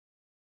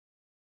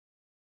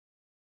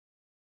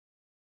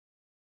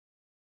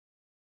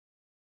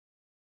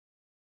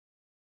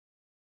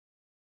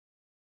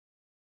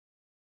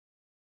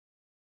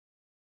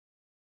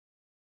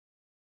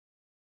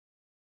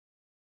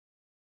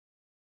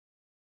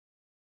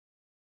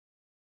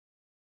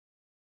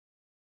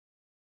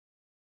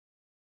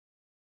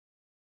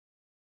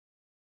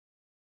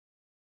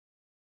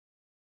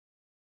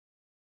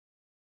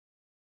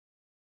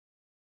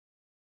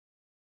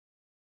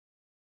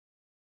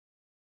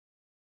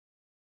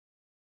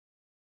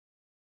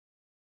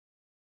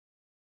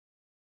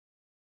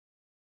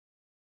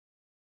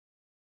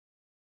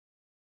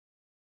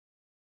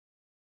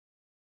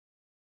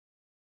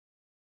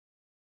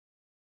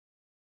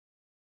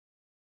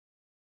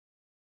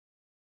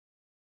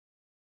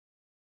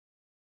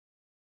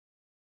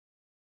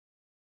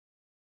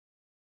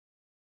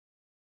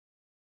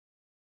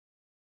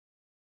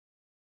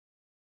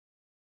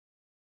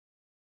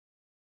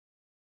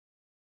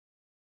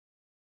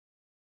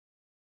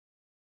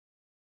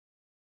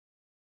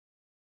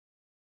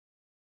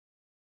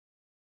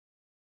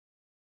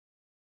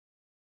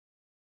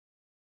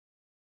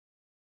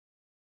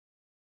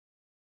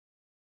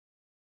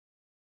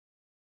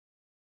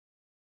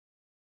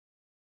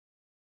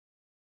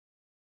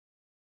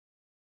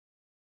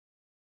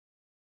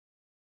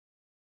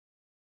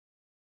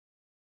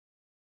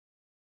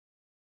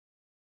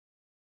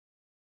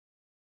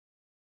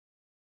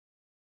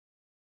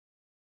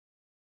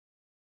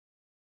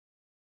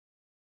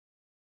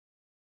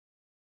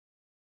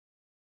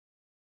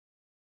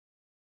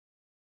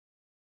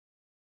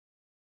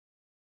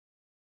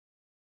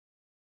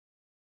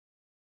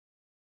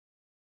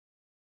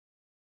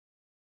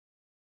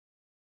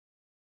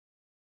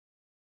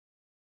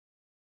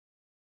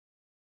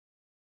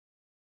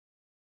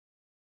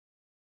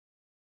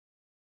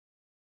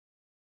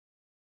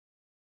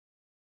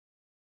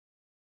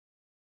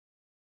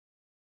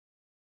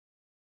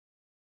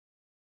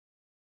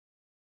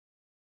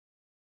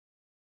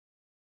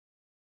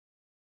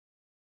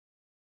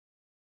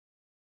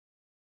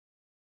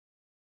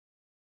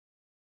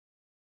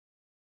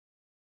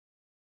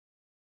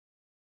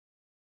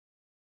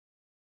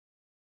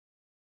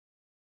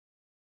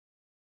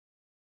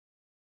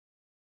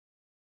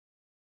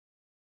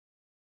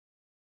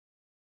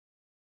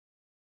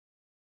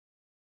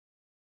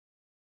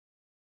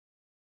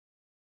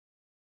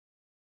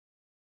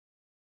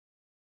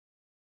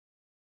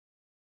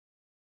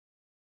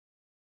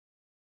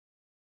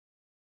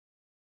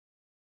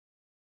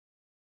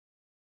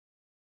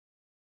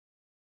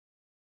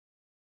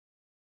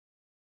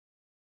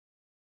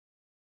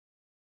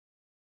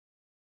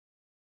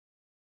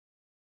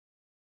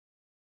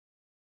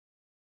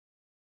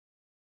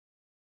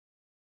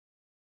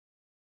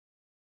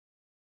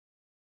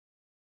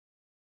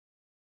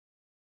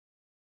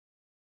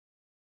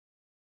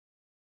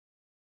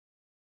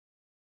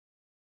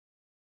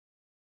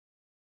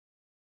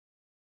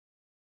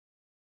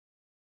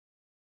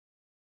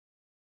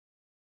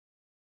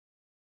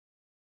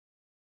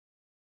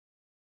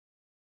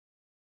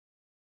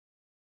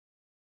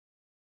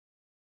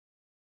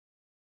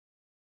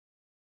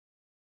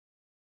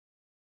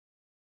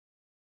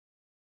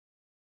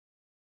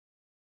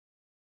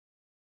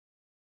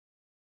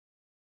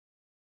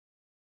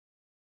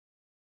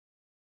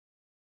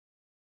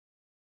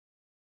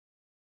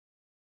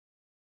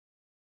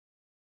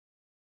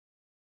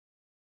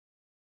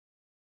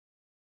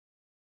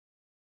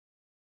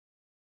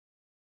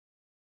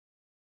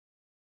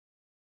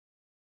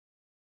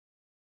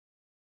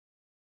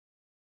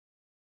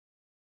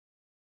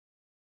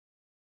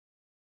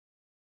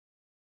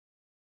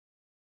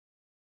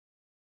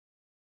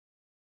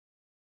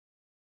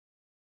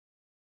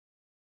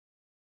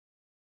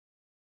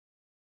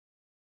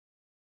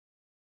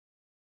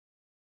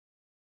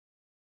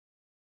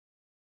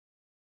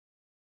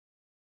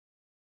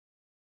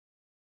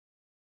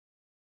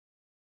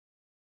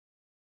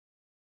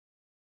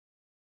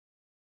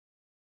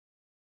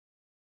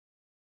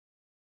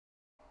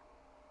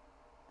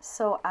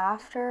 So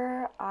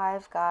after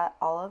I've got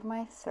all of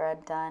my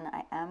thread done,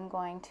 I am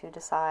going to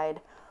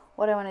decide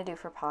what I want to do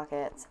for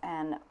pockets.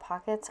 And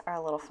pockets are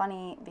a little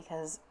funny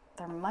because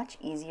they're much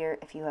easier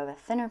if you have a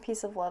thinner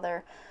piece of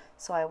leather.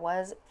 So I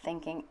was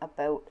thinking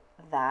about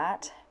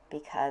that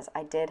because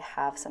I did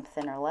have some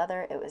thinner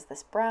leather. It was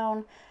this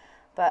brown,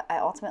 but I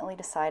ultimately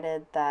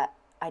decided that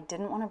I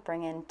didn't want to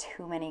bring in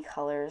too many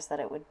colors, that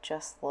it would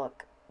just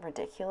look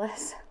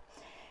ridiculous.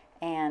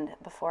 And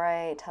before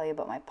I tell you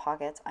about my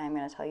pockets, I'm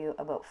going to tell you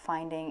about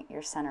finding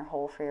your center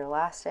hole for your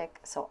elastic.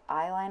 So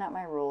I line up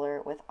my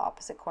ruler with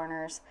opposite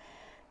corners,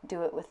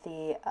 do it with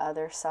the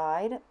other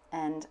side,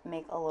 and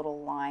make a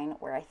little line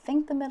where I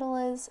think the middle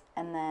is,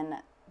 and then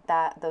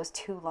those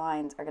two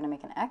lines are going to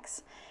make an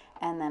X,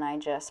 and then I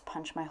just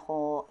punch my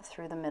hole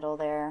through the middle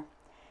there,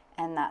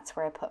 and that's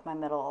where I put my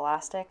middle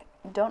elastic.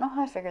 Don't know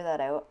how I figured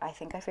that out. I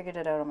think I figured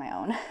it out on my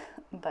own,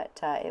 but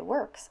it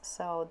works.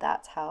 So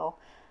that's how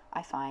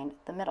I find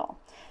the middle.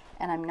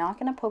 And I'm not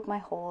going to poke my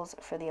holes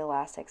for the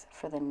elastics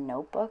for the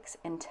notebooks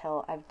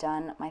until I've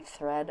done my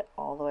thread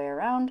all the way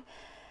around,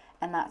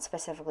 and that's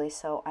specifically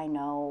so I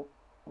know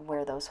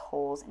where those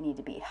holes need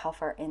to be, how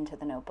far into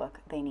the notebook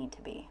they need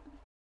to be.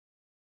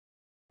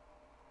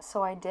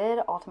 So I did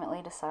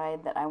ultimately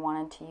decide that I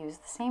wanted to use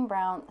the same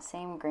brown, the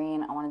same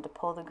green. I wanted to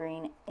pull the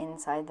green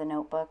inside the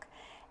notebook.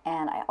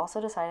 And I also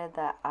decided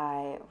that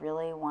I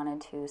really wanted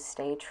to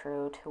stay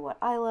true to what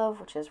I love,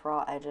 which is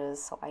raw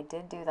edges. So I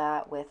did do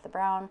that with the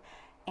brown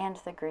and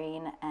the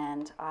green,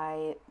 and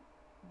I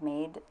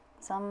made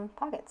some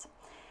pockets.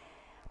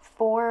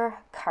 For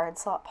card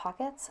slot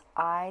pockets,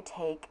 I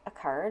take a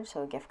card,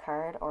 so a gift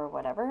card or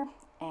whatever,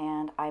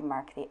 and I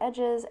mark the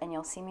edges, and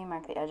you'll see me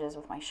mark the edges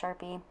with my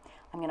Sharpie.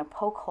 I'm going to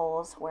poke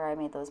holes where I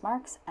made those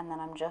marks, and then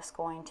I'm just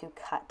going to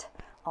cut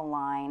a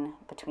line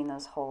between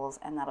those holes,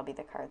 and that'll be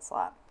the card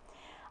slot.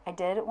 I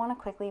did want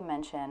to quickly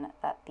mention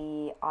that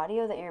the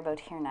audio that you're about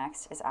to hear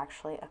next is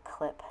actually a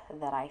clip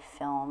that I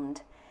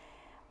filmed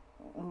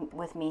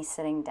with me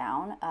sitting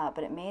down,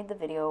 but it made the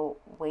video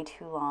way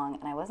too long,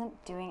 and I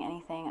wasn't doing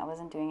anything. I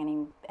wasn't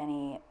doing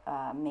any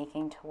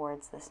making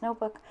towards this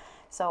notebook,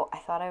 so I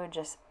thought I would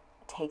just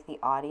take the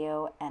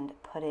audio and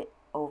put it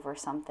over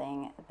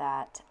something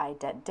that I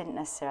didn't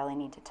necessarily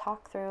need to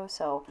talk through,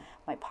 so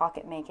my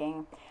pocket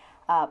making,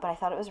 but I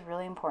thought it was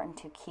really important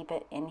to keep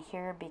it in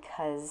here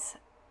because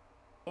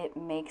it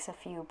makes a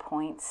few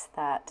points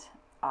that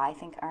I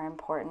think are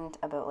important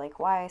about like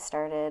why I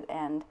started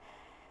and,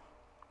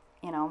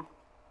 you know,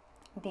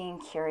 being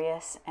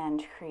curious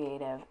and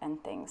creative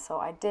and things. So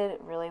I did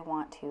really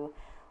want to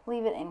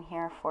leave it in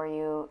here for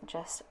you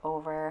just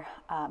over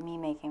me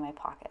making my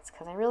pockets,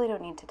 because I really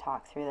don't need to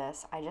talk through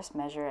this. I just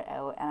measure it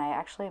out, and I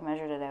actually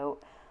measured it out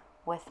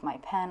with my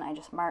pen. I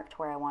just marked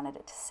where I wanted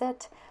it to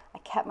sit. I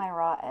kept my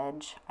raw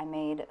edge. I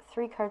made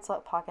 3 card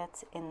slot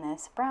pockets in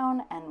this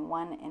brown and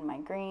 1 in my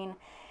green,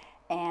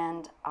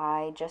 and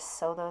I just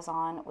sew those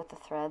on with the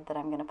thread that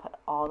I'm going to put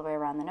all the way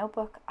around the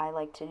notebook. I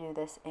like to do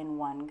this in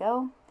one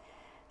go.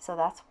 So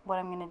that's what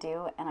I'm going to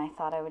do, and I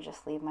thought I would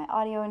just leave my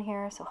audio in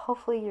here, so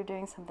hopefully you're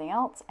doing something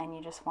else and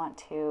you just want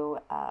to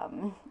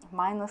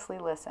mindlessly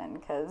listen,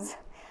 because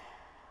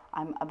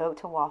I'm about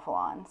to waffle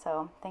on.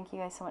 So thank you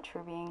guys so much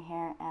for being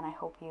here, and I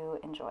hope you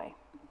enjoy.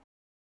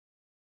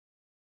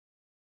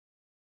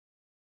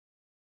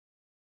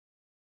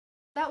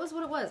 That was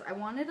what it was. I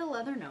wanted a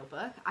leather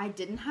notebook. I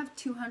didn't have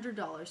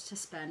 $200 to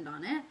spend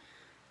on it.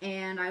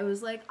 And I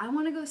was like, I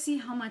want to go see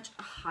how much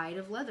a hide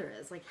of leather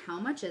is. Like, how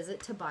much is it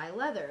to buy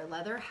leather?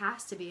 Leather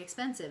has to be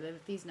expensive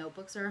if these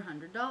notebooks are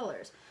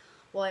 $100.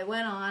 Well, I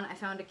went on, I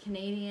found a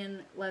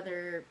Canadian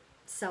leather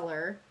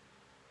seller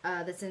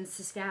that's in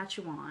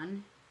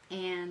Saskatchewan,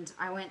 and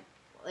I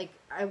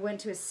went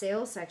to a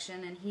sales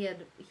section, and he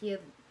had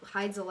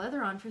hides of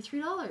leather on for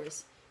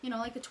 $3. You know,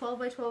 like a 12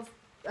 by 12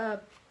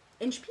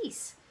 inch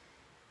piece.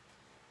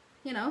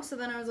 You know, so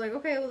then I was like,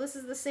 okay, well, this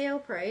is the sale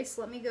price.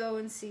 Let me go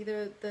and see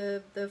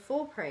the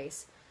full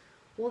price.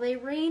 Well, they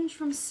range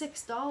from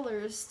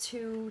 $6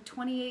 to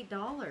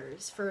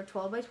 $28 for a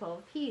 12 by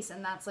 12 piece,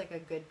 and that's like a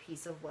good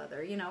piece of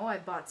leather. You know, I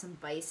bought some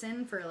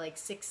bison for like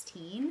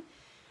 $16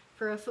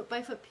 for a foot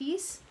by foot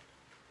piece.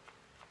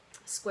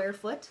 Square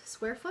foot.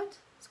 That's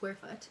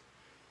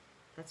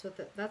what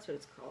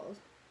it's called.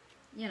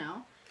 You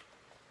know.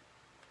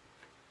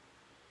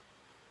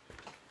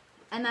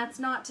 And that's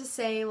not to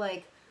say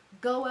like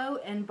go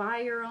out and buy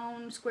your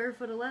own square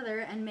foot of leather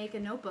and make a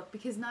notebook,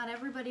 because not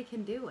everybody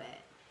can do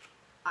it.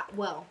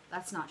 Well,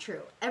 that's not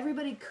true.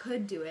 Everybody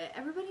could do it.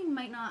 Everybody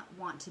might not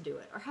want to do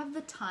it or have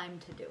the time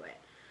to do it.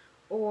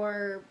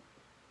 Or,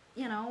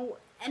 you know,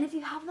 and if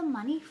you have the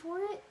money for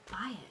it,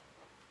 buy it.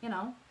 You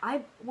know,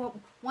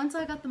 once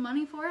I got the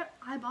money for it,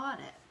 I bought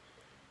it.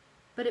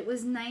 But it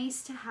was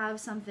nice to have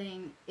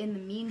something in the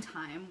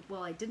meantime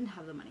while I didn't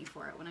have the money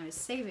for it, when I was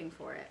saving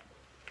for it,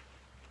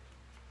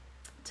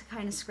 to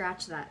kind of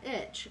scratch that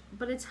itch.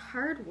 But it's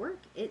hard work.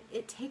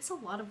 It takes a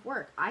lot of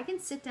work. I can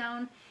sit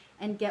down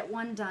and get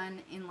one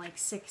done in like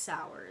 6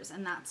 hours,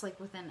 and that's like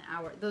within an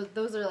hour.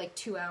 Those are like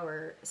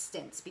 2-hour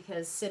stints,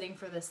 because sitting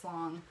for this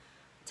long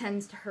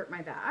tends to hurt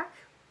my back.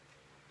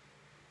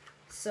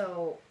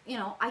 So, you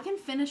know, I can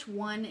finish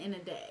one in a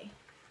day.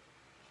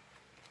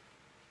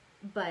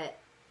 But,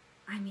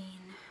 I mean,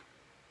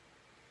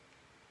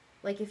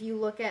 like if you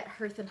look at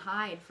Hearth and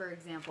Hyde, for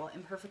example,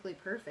 Imperfectly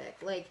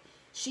Perfect, like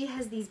she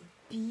has these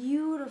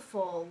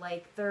beautiful,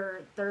 like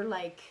they're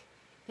like,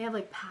 they have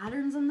like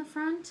patterns on the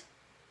front.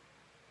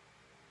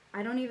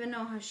 I don't even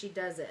know how she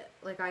does it.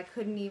 Like I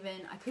couldn't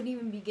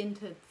even begin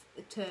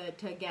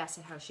to guess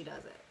at how she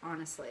does it,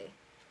 honestly.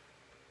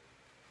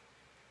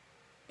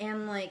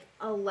 And like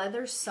a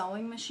leather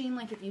sewing machine,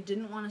 like if you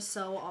didn't want to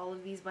sew all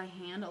of these by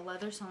hand, a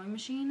leather sewing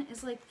machine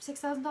is like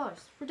 $6,000.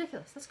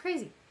 Ridiculous. That's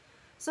crazy.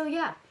 So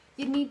yeah,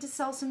 you'd need to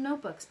sell some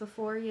notebooks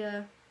before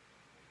you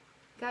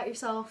got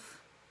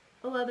yourself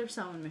a leather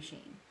sewing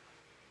machine.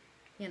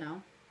 You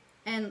know?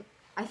 And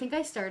I think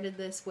I started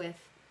this with,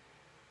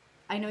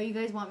 I know you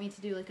guys want me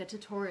to do like a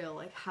tutorial,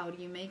 like how do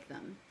you make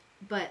them?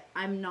 But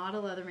I'm not a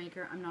leather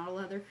maker. I'm not a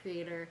leather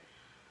creator.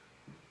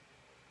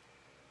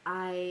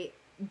 I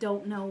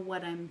don't know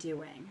what I'm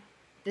doing.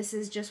 This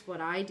is just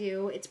what I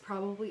do. It's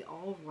probably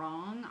all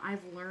wrong.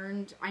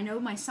 I know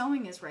my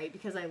sewing is right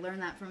because I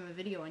learned that from a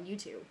video on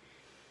YouTube.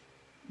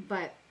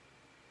 But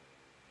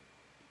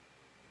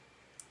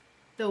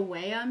the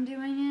way I'm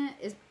doing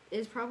it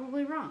is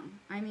probably wrong.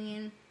 I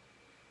mean,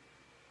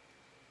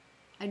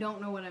 I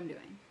don't know what I'm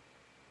doing.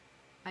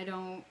 I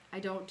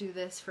don't do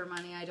this for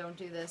money. I don't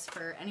do this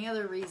for any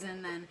other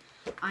reason than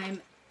I'm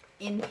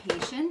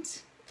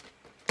impatient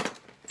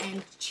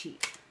and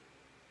cheap.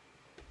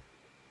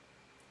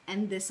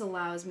 And this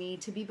allows me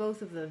to be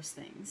both of those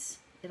things.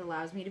 It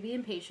allows me to be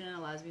impatient and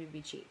allows me to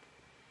be cheap.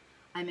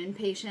 I'm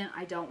impatient.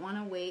 I don't want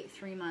to wait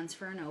 3 months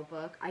for a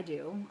notebook. I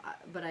do,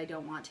 but I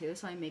don't want to,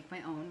 so I make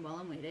my own while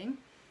I'm waiting.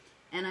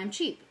 And I'm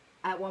cheap.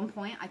 At one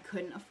point, I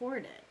couldn't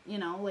afford it. You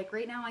know, like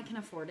right now I can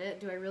afford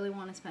it. Do I really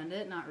want to spend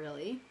it? Not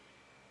really.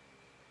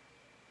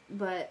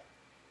 But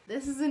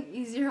this is an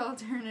easier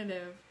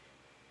alternative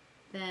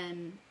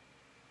than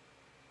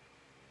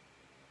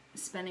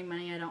spending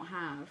money I don't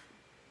have.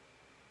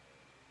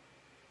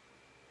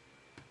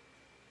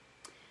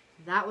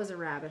 That was a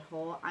rabbit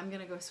hole. I'm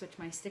gonna go switch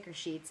my sticker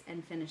sheets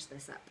and finish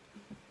this up.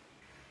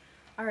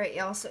 Alright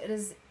y'all, so it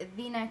is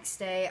the next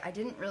day. I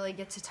didn't really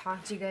get to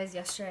talk to you guys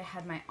yesterday. I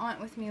had my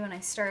aunt with me when I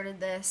started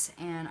this,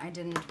 and I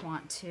didn't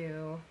want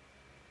to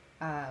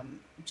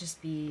just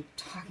be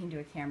talking to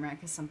a camera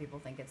because some people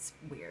think it's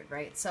weird,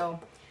 right? So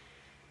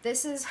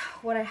this is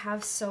what I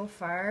have so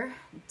far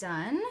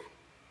done.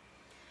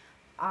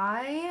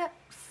 I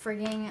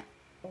frigging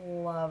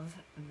love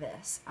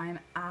this. I'm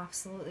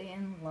absolutely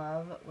in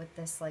love with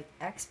this like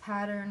X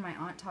pattern. My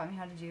aunt taught me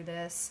how to do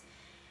this,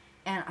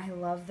 and I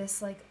love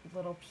this like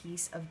little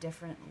piece of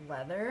different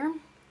leather.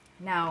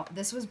 Now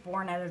this was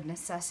born out of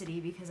necessity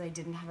because I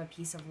didn't have a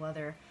piece of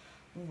leather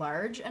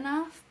large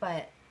enough,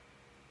 but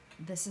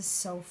this is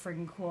so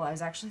friggin' cool. I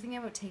was actually thinking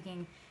about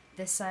taking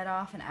this side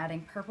off and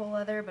adding purple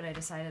leather, but I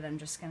decided I'm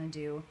just gonna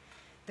do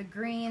the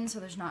green so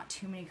there's not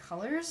too many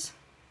colors.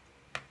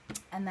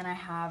 And then I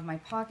have my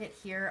pocket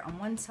here on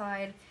one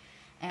side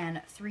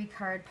and 3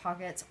 card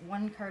pockets,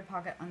 1 card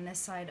pocket on this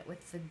side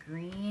with the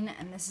green,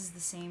 and this is the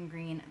same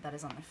green that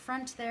is on the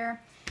front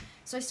there.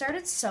 So I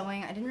started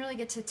sewing. I didn't really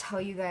get to tell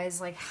you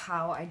guys like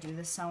how I do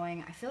the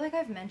sewing. I feel like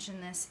I've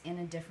mentioned this in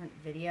a different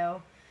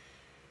video.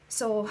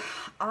 So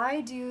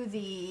I do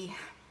the,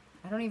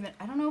 I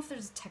don't know if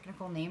there's a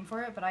technical name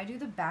for it, but I do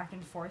the back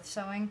and forth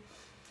sewing,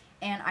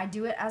 and I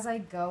do it as I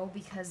go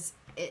because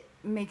it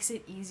makes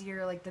it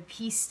easier, like the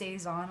piece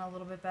stays on a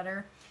little bit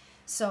better.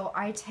 So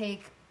I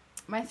take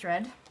my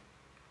thread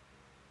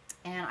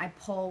and I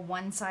pull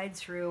one side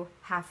through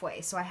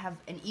halfway, so I have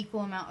an equal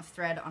amount of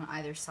thread on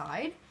either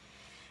side,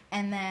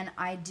 and then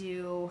I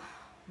do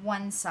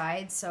one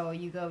side, so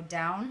you go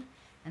down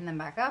and then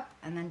back up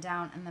and then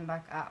down and then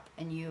back up,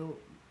 and you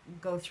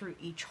go through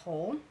each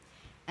hole,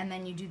 and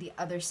then you do the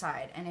other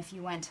side. And if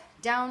you went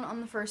down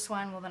on the first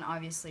one, well then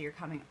obviously you're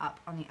coming up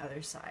on the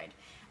other side.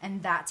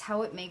 And that's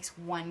how it makes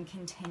one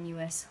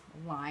continuous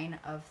line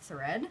of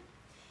thread.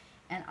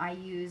 And I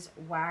use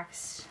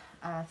waxed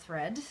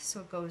thread so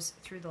it goes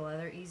through the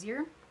leather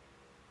easier.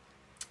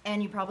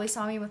 And you probably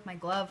saw me with my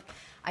glove.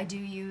 I do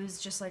use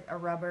just like a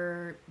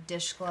rubber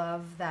dish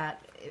glove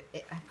that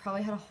I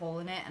probably had a hole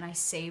in it, and I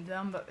save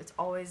them, but it's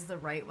always the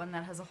right one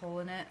that has a hole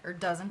in it, or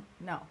doesn't.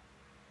 No,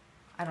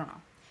 I don't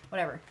know.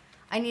 Whatever.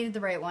 I needed the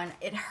right one.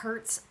 It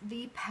hurts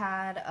the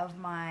pad of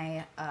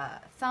my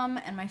thumb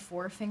and my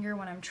forefinger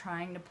when I'm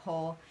trying to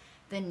pull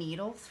the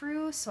needle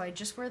through, so I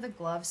just wear the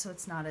glove so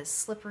it's not as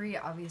slippery.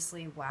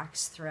 Obviously,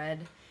 wax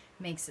thread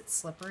makes it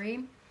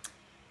slippery.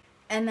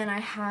 And then I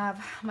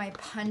have my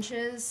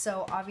punches,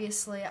 so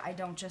obviously I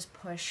don't just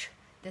push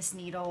this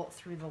needle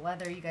through the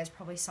leather. You guys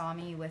probably saw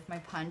me with my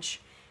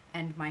punch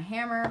and my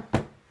hammer.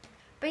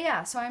 But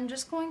yeah, so I'm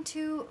just going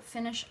to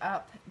finish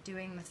up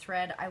doing the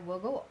thread. I will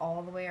go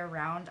all the way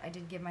around. I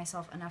did give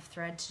myself enough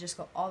thread to just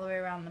go all the way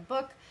around the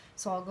book,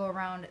 so I'll go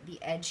around the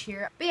edge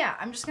here. But yeah,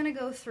 I'm just gonna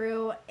go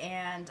through,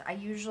 and I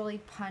usually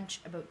punch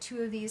about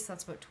 2 of these, so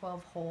that's about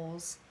 12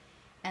 holes.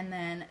 and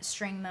then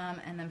string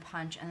them, and then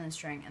punch, and then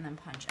string, and then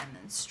punch, and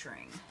then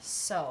string.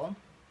 So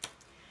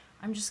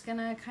I'm just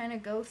gonna kind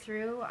of go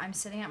through. I'm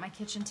sitting at my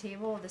kitchen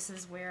table. This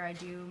is where I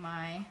do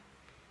my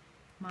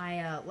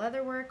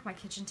leather work. My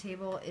kitchen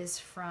table is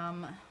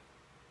from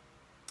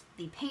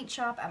the paint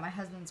shop at my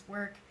husband's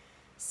work,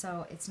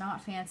 so it's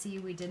not fancy.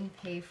 We didn't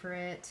pay for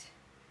it.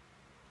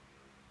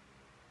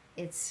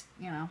 It's,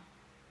 you know,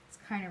 it's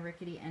kind of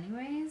rickety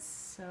anyways,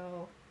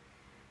 so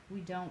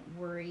we don't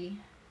worry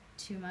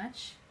too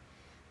much.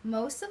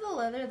 Most of the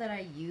leather that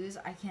I use,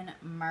 I can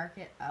mark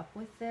it up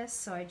with this,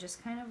 so I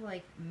just kind of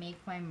like make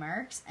my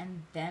marks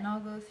and then I'll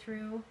go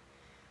through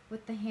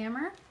with the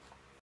hammer.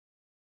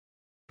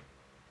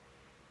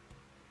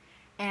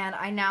 And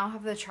I now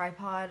have the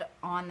tripod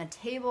on the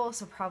table,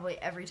 so probably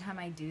every time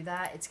I do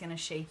that, it's gonna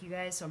shake you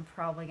guys, so I'm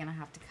probably gonna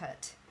have to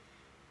cut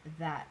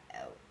that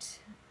out.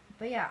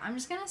 But yeah, I'm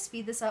just gonna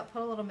speed this up,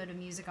 put a little bit of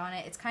music on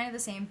it. It's kind of the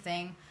same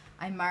thing.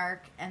 I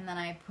mark, and then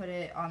I put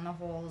it on the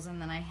holes,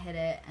 and then I hit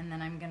it, and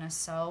then I'm gonna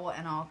sew,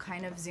 and I'll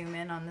kind of zoom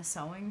in on the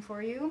sewing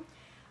for you.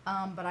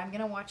 But I'm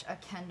gonna watch a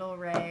Kendall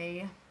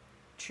Ray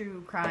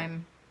true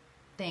crime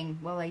thing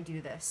while I do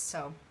this,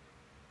 so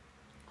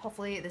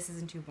hopefully this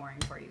isn't too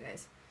boring for you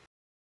guys.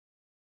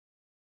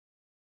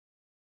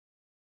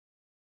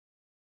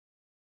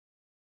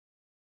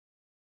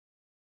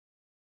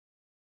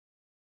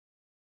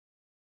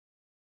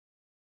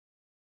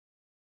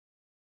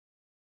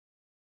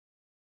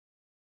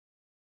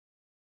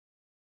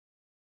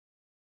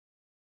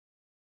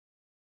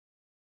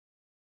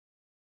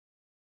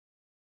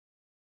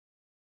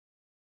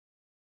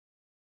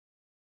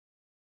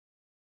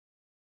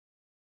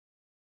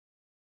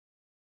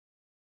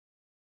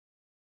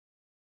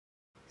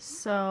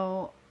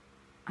 So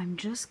I'm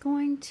just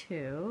going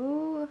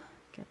to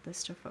get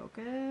this to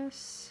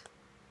focus.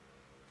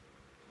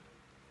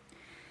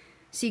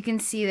 So you can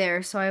see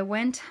there, so I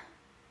went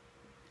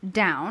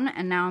down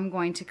and now I'm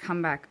going to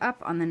come back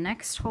up on the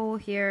next hole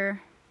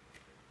here.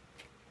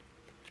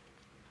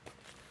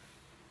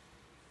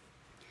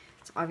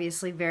 It's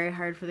obviously very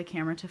hard for the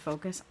camera to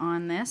focus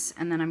on this,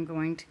 and then I'm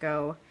going to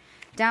go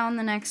down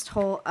the next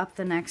hole, up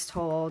the next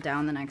hole,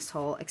 down the next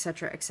hole,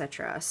 etc.,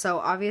 etc. So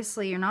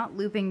obviously you're not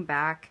looping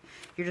back,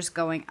 you're just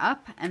going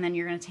up, and then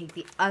you're going to take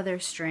the other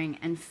string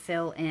and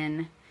fill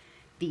in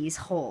these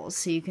holes.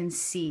 So you can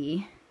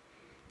see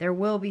there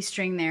will be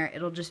string there,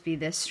 it'll just be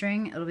this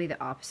string, it'll be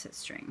the opposite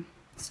string.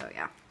 So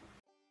yeah.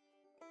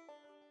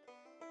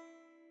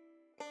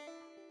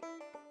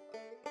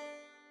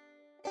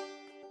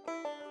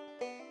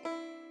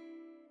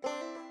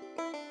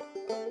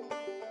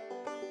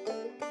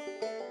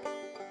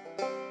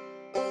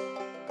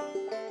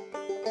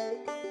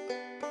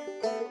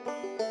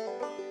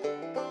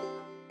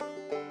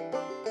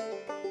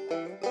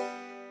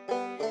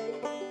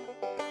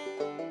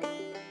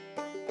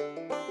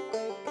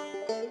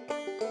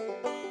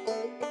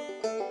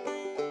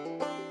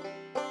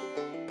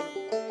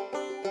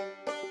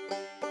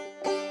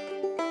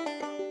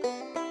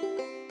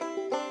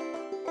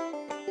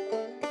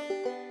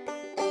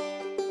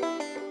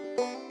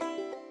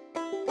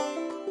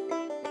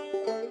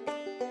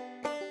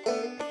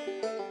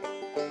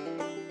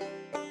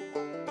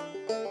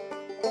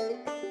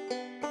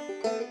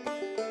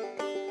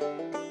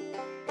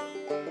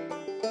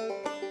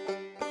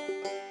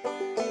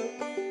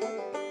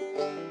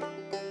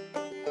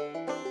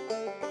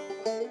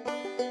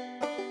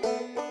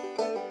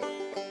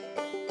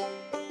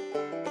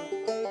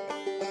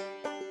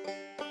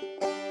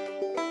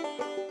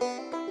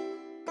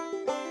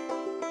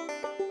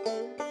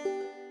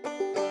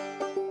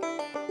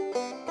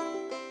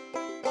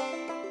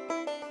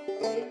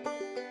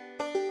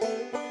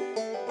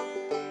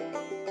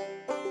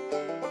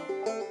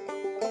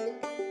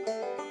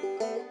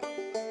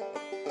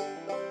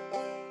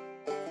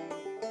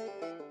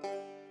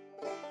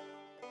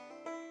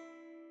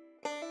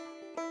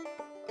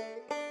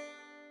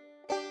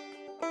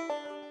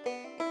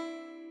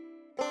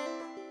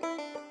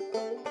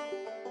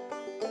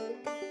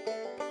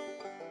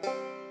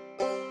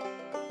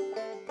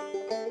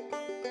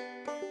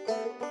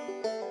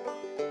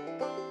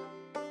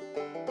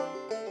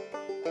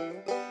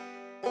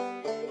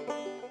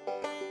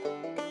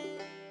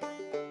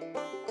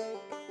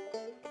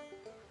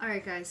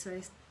 Alright guys, so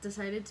I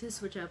decided to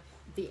switch up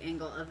the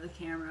angle of the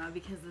camera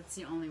because that's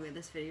the only way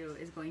this video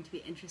is going to be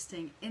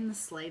interesting in the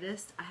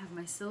slightest. I have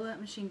my silhouette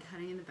machine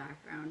cutting in the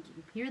background.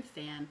 You can hear the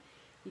fan.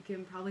 You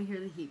can probably hear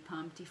the heat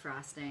pump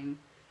defrosting.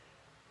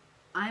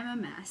 I'm a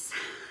mess.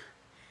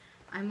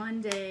 I'm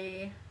on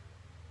day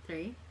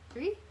three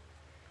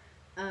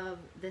of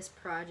this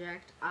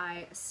project.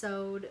 I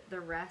sewed the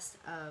rest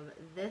of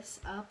this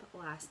up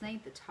last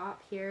night, the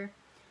top here.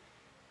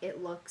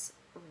 It looks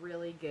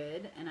really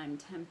good and I'm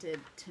tempted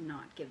to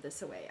not give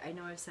this away. I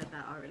know I've said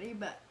that already,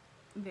 but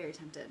I'm very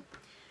tempted.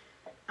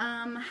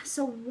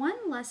 So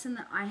one lesson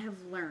that I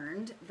have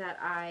learned that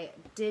I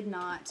did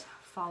not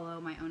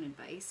follow my own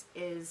advice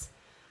is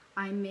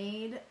I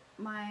made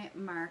my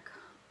mark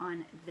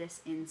on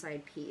this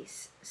inside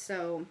piece.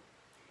 So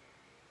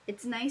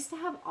It's nice to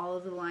have all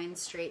of the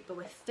lines straight, but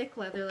with thick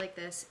leather like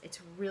this, it's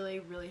really,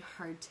 really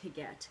hard to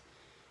get,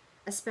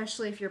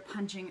 especially if you're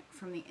punching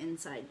from the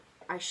inside.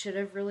 I should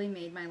have really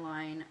made my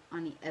line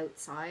on the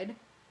outside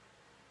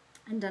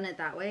and done it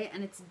that way,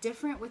 and it's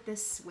different with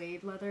this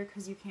suede leather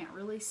because you can't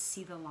really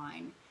see the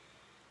line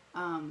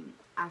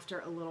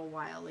after a little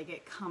while. Like,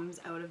 it comes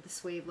out of the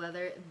suede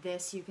leather.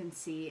 This you can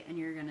see, and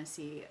you're gonna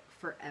see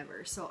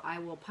forever. So I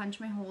will punch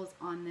my holes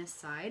on this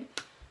side,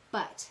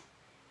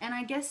 and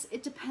I guess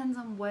it depends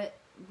on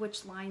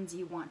which lines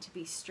you want to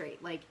be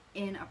straight. Like,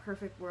 in a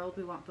perfect world,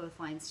 we want both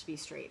lines to be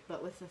straight,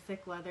 but with the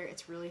thick leather,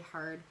 it's really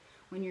hard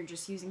when you're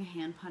just using a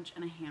hand punch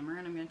and a hammer,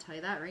 and I'm going to tell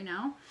you that right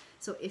now.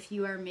 So if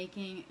you are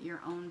making your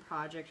own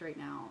project right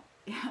now,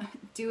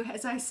 do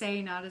as I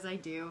say, not as I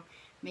do.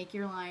 Make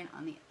your line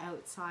on the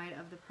outside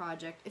of the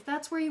project. If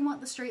that's where you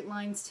want the straight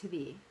lines to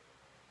be,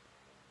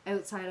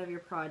 outside of your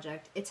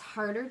project. It's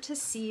harder to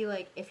see,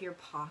 like, if your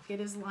pocket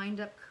is lined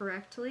up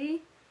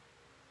correctly,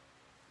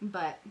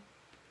 but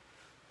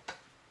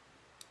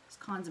there's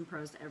cons and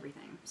pros to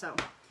everything. So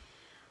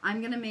I'm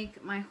going to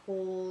make my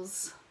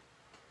holes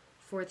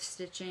for the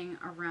stitching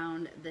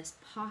around this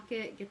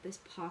pocket, get this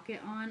pocket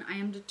on. I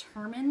am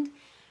determined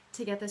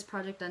to get this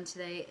project done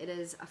today. It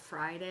is a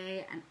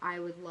Friday, and I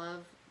would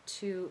love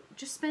to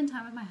just spend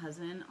time with my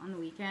husband on the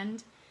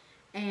weekend,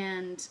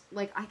 and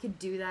like, I could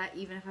do that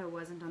even if I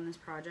wasn't on this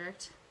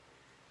project,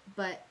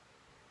 but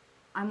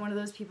I'm one of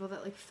those people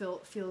that like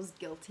feels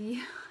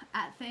guilty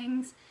at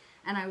things,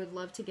 and I would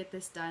love to get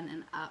this done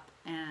and up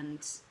and,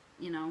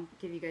 you know,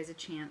 give you guys a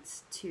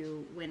chance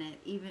to win it,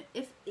 even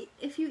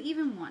if you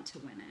even want to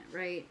win it,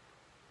 right?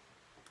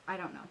 I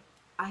don't know.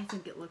 I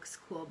think it looks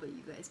cool, but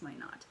you guys might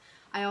not.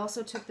 I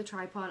also took the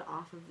tripod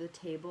off of the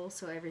table,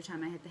 so every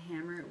time I hit the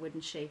hammer, it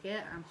wouldn't shake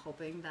it. I'm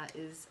hoping that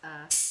is,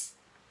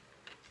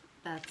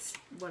 that's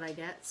what I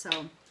get. So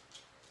I'm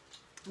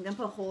gonna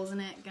put holes in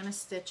it, gonna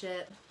stitch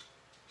it.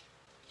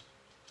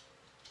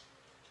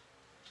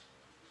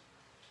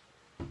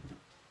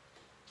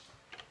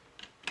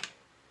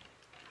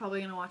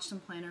 Probably gonna watch some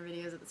planner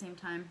videos at the same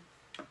time.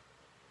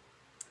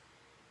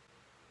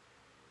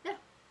 Yeah.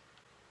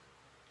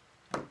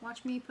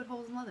 Watch me put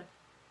holes in leather.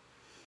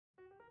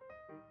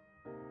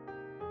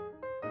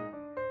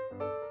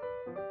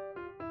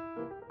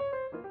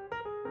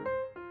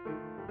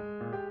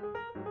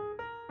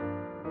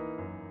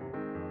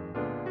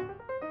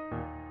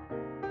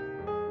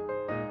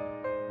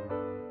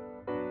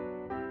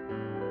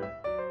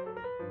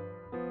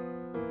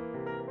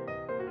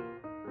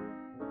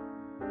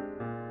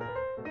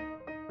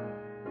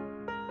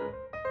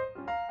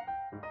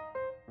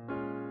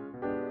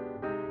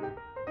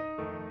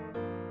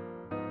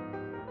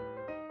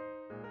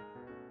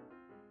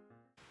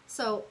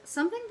 So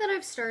something that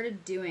I've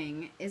started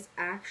doing is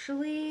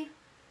actually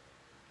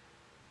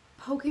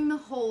poking the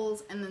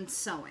holes and then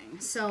sewing.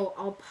 So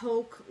I'll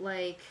poke,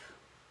 like,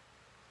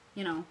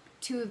 you know,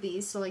 2 of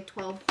these, so like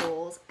 12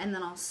 holes, and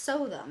then I'll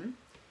sew them,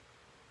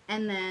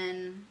 and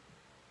then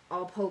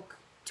I'll poke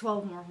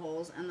 12 more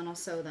holes, and then I'll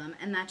sew them,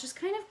 and that just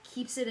kind of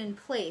keeps it in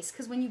place,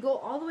 because when you go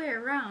all the way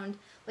around,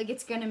 like,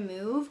 it's gonna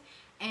move.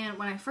 And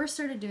when I first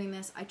started doing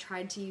this, I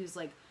tried to use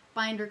like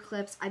binder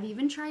clips. I've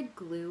even tried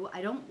glue.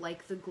 I don't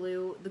like the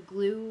glue. The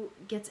glue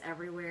gets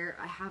everywhere.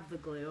 I have the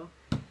glue.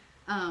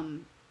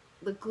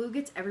 The glue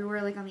gets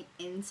everywhere, like on the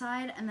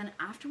inside, and then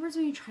afterwards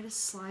when you try to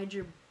slide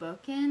your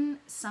book in,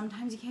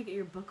 sometimes you can't get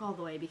your book all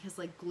the way because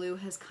like glue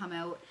has come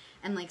out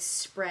and like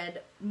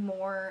spread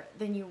more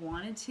than you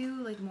wanted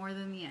to, like more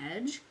than the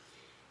edge.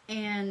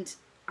 And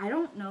I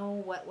don't know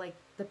what like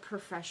the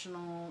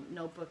professional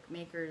notebook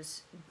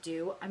makers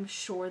do. I'm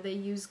sure they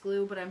use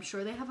glue, but I'm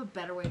sure they have a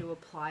better way to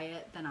apply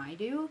it than I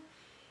do.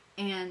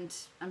 And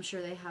I'm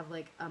sure they have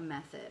like a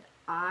method.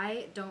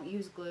 I don't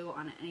use glue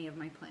on any of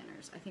my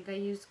planners. I think I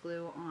used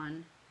glue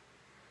on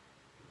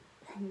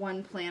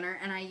one planner,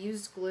 and I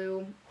used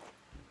glue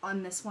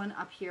on this one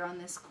up here on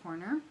this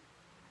corner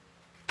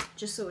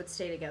just so it would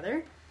stay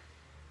together.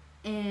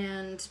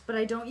 But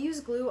I don't use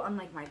glue on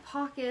like my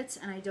pockets,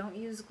 and I don't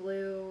use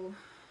glue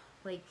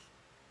like,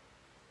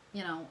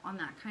 you know, on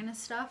that kind of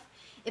stuff.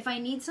 If I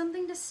need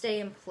something to stay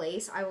in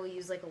place, I will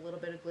use like a little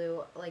bit of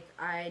glue. Like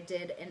I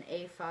did an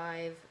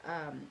A5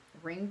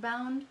 ring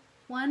bound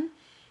one,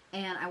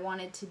 and I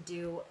wanted to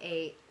do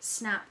a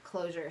snap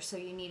closure, so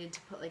you needed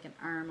to put like an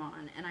arm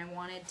on, and I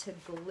wanted to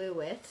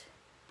glue it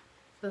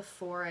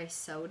before I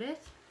sewed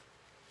it,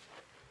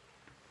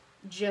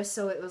 just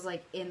so it was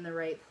like in the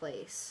right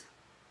place.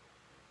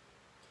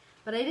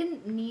 But I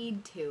didn't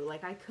need to.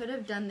 Like, I could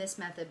have done this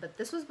method, but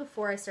this was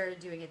before I started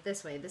doing it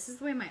this way. This is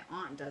the way my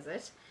aunt does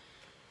it.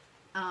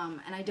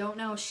 And I don't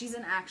know, she's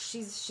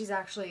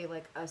actually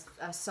like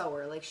a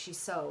sewer. Like, she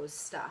sews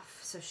stuff.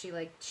 So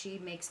she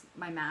makes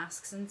my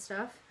masks and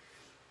stuff.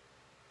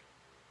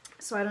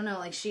 So I don't know,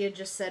 like, she had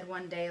just said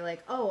one day,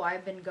 like, oh,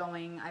 I've been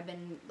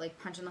like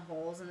punching the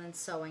holes and then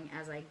sewing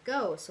as I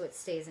go so it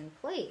stays in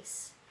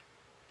place.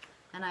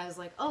 And I was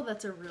like, oh,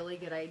 that's a really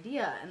good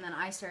idea. And then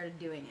I started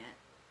doing it.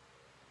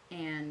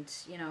 And,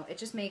 you know, it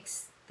just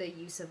makes the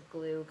use of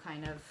glue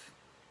kind of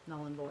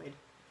null and void.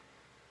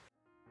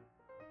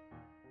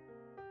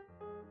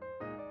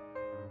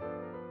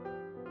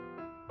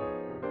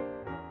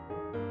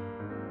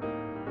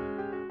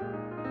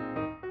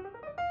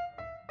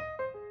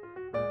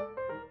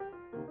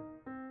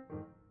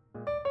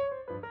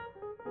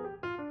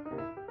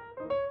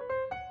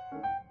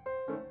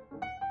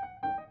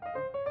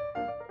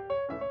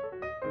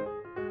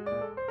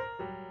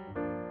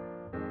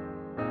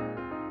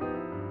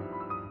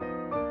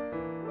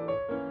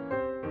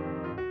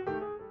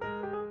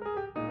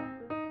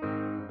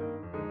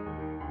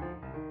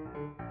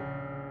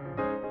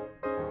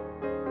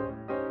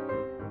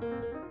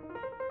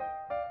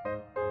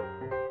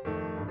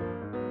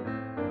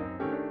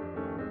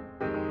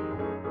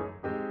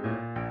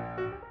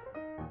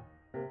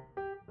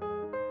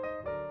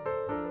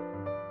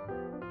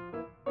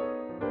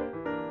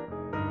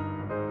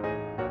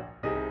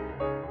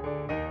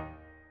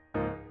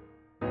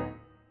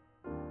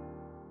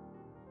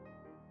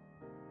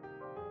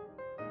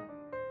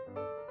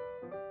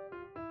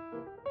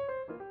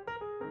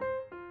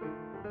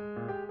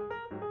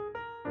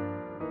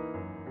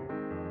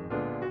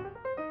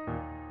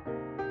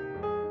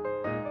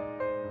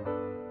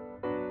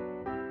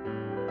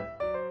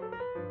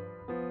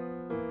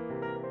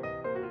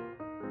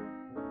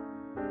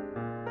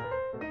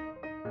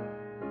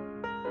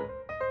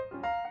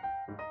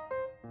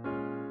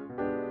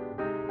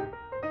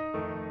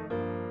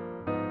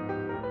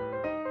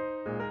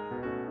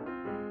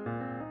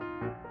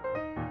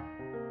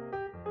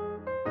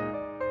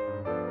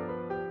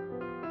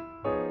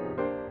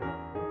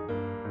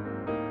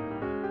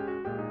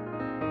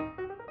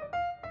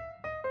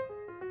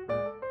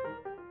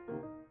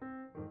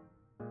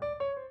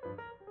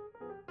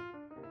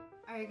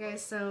 Alright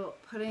guys, so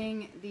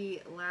putting the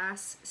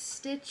last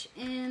stitch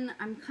in.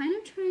 I'm kind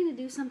of trying to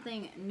do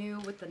something new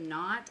with the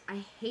knot. I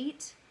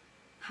hate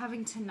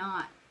having to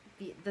knot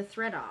the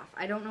thread off.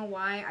 I don't know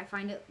why. I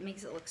find it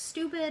makes it look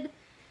stupid,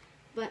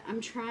 but I'm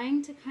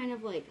trying to kind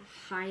of like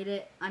hide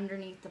it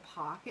underneath the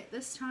pocket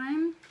this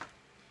time.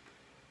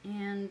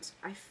 And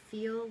I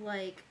feel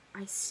like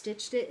I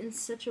stitched it in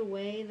such a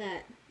way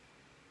that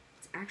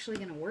it's actually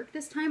going to work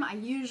this time. I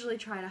usually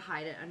try to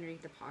hide it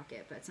underneath the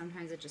pocket, but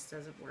sometimes it just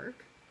doesn't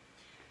work.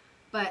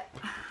 But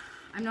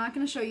I'm not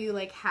going to show you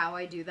like how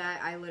I do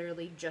that. I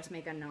literally just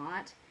make a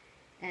knot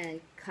and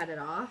cut it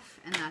off,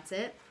 and that's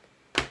it.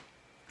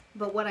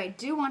 But what I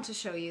do want to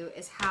show you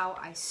is how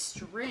I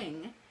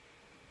string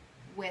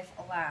with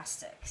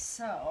elastic.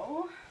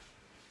 So,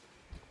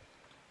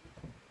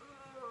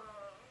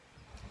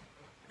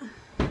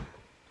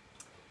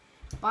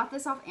 bought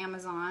this off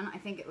Amazon. I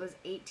think it was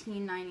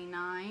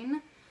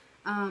 $18.99.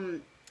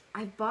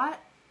 I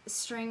bought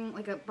string,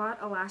 like I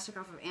bought elastic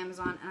off of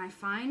Amazon, and I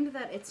find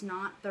that it's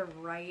not the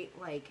right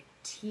like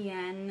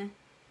TN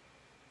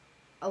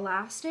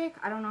elastic.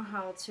 I don't know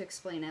how to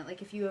explain it.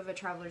 Like if you have a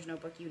traveler's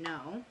notebook, you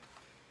know.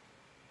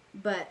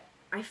 But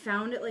I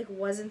found it like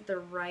wasn't the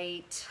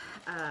right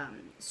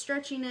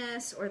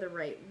stretchiness or the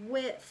right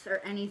width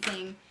or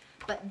anything.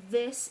 But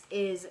this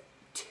is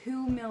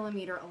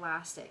 2mm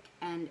elastic,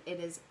 and it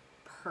is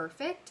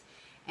perfect,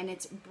 and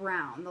it's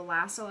brown. The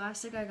last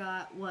elastic I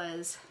got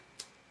was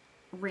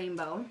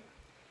rainbow,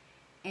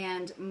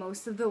 and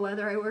most of the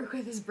leather I work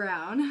with is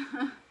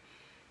brown.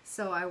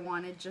 So I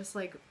wanted just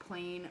like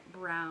plain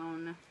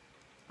brown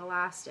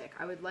elastic.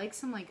 I would like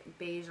some like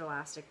beige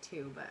elastic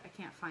too, but I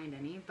can't find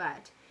any,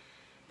 but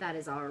that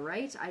is all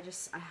right. I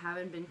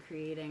haven't been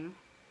creating.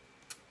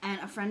 And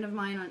a friend of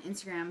mine on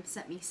Instagram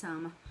sent me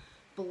some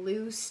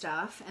blue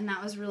stuff, and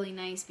that was really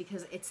nice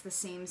because it's the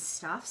same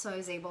stuff, so I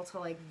was able to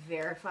like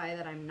verify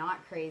that I'm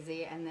not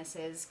crazy and this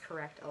is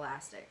correct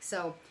elastic.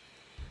 So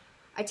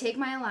I take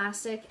my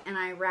elastic and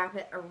I wrap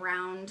it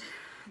around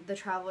the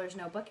traveler's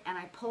notebook, and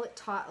I pull it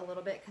taut a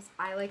little bit because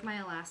I like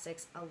my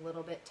elastics a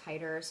little bit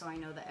tighter so I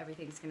know that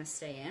everything's going to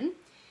stay in.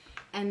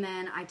 And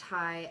then I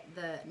tie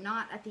the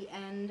knot at the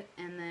end,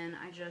 and then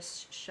I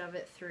just shove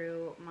it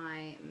through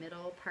my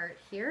middle part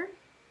here.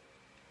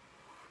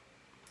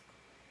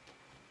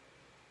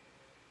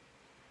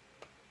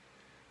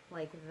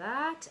 Like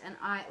that. And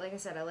like I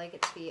said, I like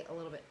it to be a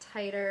little bit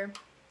tighter.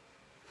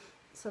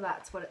 So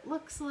that's what it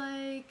looks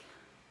like.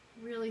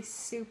 Really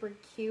super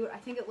cute. I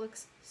think it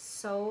looks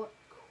so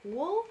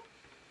cool.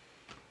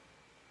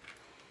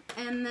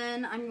 And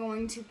then I'm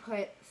going to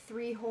put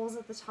 3 holes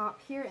at the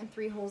top here and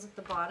 3 holes at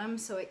the bottom,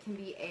 so it can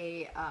be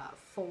a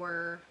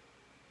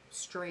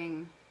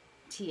 4-string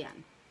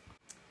TN.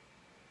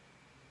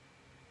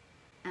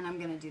 And I'm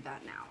gonna do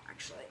that now,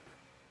 actually.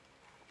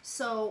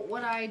 So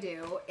what I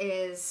do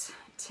is,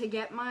 to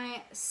get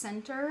my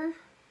center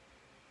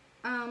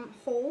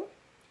hole,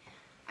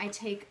 I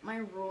take my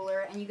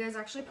ruler, and you guys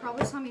actually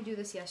probably saw me do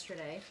this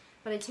yesterday,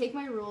 but I take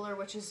my ruler,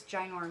 which is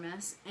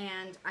ginormous,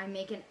 and I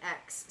make an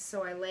X.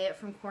 So I lay it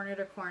from corner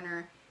to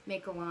corner,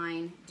 make a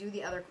line, do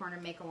the other corner,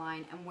 make a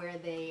line, and where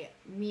they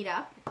meet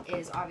up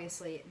is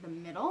obviously the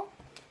middle.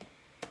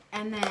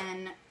 And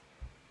then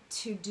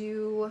to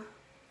do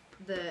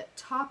the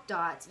top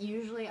dots,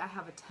 usually I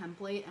have a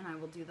template and I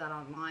will do that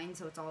online,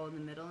 so it's all in the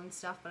middle and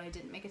stuff, but I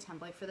didn't make a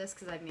template for this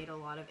because I've made a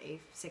lot of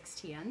A6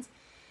 TNs.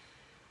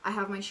 I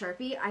have my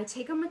Sharpie. I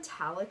take a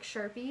metallic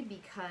Sharpie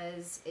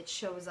because it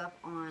shows up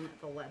on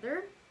the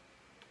leather.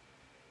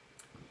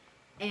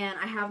 And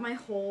I have my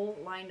hole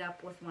lined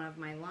up with one of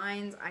my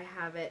lines. I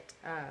have it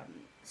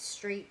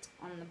straight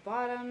on the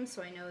bottom,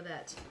 so I know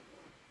that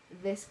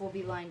this will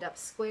be lined up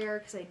square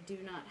because I do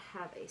not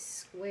have a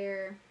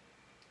square.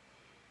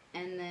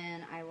 And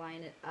then I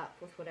line it up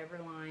with whatever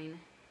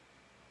line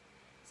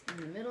is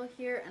in the middle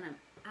here. And I'm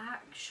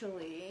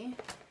actually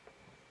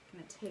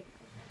going to take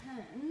my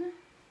pen.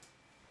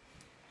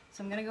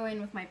 So I'm going to go in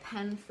with my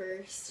pen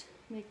first,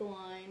 make a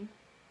line.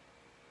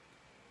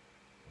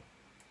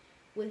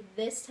 With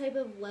this type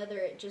of leather,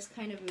 it just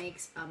kind of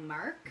makes a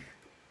mark,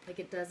 like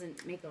it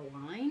doesn't make a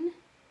line.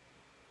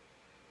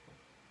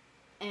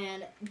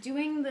 And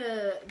doing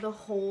the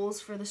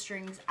holes for the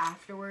strings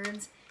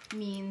afterwards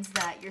means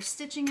that your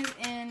stitching is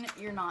in,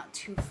 you're not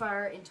too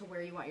far into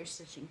where you want your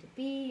stitching to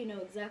be, you know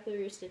exactly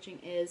where your stitching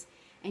is,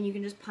 and you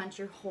can just punch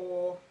your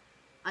hole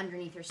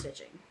underneath your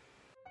stitching.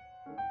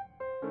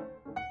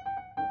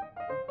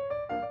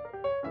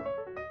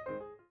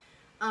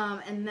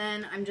 And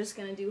then I'm just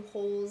going to do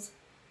holes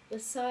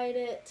beside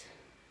it.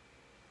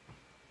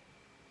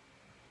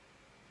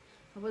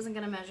 I wasn't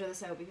going to measure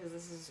this out because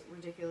this is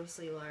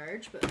ridiculously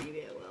large, but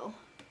maybe I will.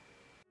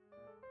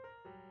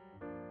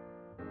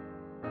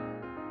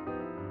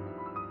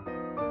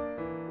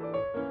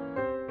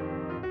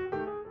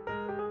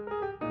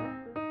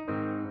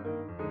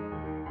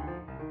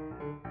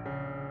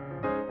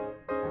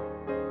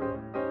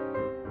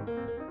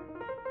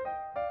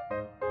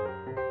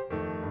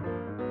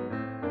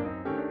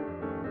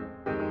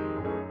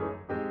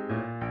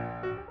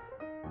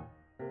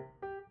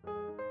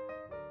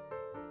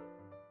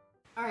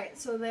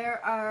 so there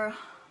are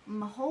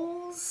my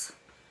holes.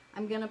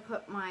 I'm gonna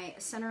put my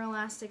center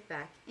elastic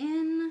back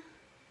in.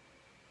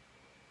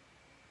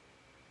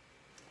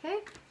 Okay.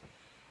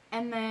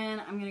 And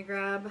then I'm gonna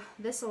grab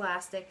this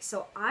elastic.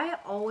 So I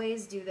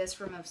always do this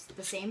from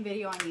the same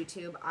video on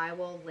YouTube. I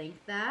will link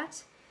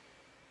that.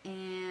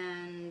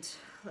 And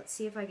let's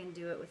see if I can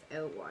do it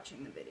without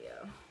watching the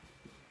video.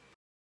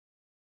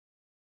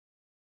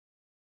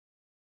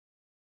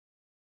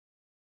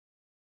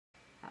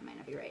 That might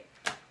not be right.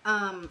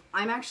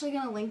 I'm actually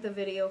gonna link the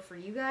video for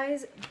you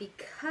guys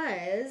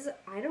because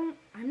I'm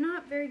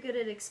not very good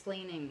at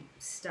explaining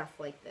stuff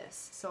like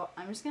this. So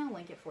I'm just gonna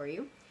link it for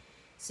you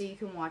so you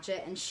can watch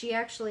it. And she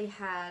actually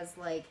has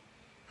like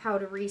how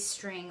to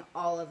restring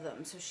all of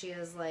them. So she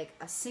has like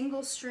a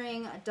single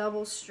string, a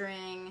double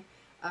string,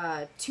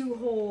 2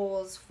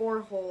 holes,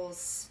 4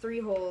 holes, 3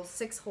 holes,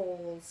 6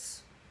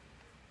 holes,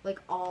 like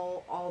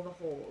all the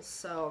holes.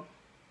 So,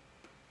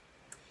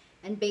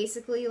 and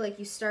basically like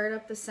you start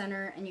up the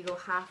center and you go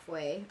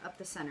halfway up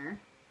the center,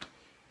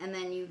 and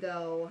then you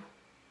go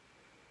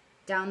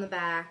down the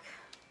back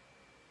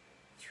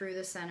through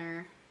the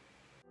center,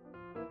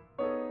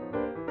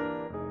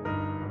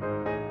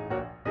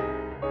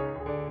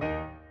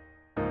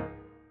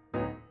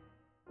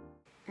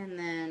 and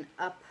then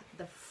up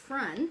the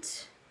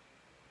front,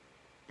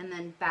 and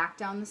then back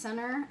down the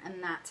center,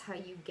 and that's how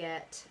you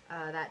get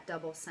that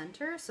double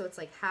center. So it's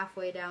like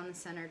halfway down the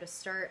center to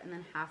start, and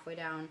then halfway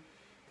down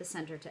the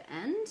center to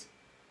end.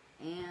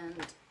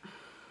 And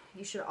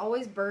you should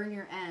always burn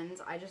your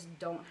ends. I just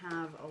don't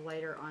have a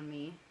lighter on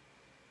me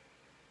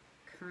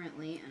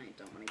currently, and I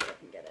don't want to get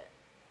up and get it.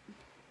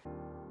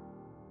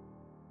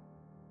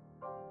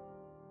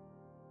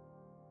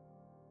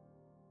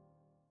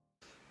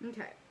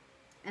 Okay,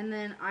 and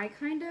then I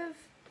kind of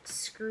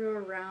screw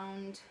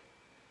around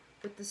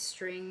with the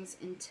strings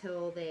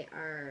until they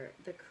are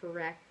the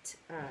correct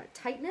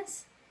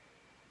tightness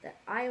that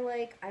I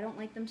like. I don't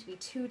like them to be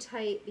too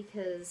tight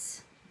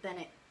because then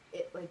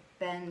it like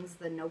bends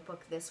the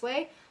notebook this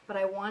way, but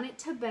I want it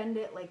to bend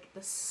it like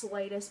the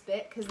slightest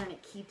bit because then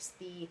it keeps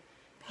the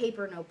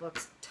paper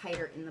notebooks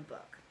tighter in the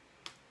book.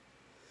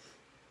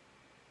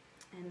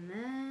 And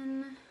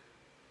then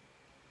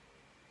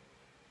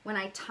when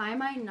I tie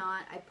my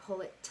knot, I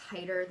pull it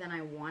tighter than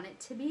I want it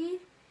to be,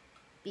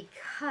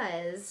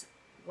 because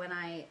when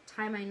I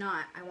tie my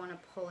knot, I want to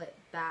pull it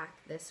back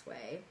this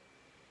way.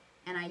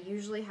 And I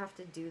usually have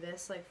to do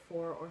this like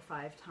 4 or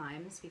 5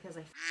 times because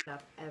I f it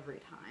up every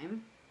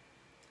time.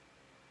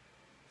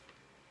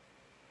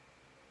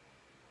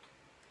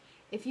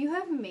 If you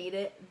have made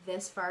it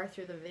this far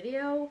through the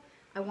video,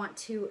 I want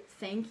to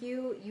thank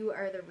you. You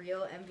are the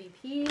real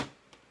MVP.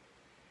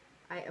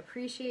 I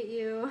appreciate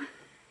you.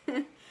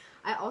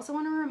 I also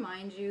want to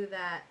remind you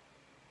that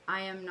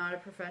I am not a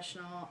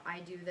professional.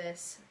 I do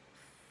this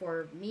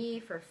for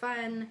me, for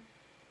fun,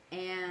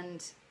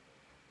 and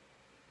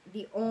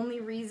the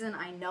only reason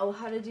I know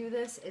how to do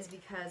this is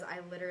because I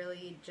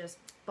literally just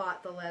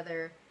bought the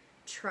leather,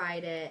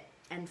 tried it,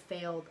 and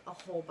failed a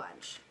whole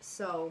bunch.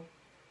 So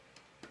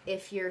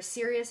if you're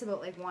serious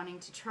about like wanting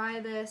to try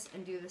this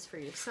and do this for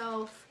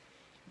yourself,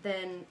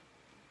 then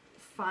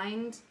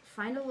find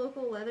a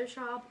local leather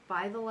shop,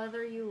 buy the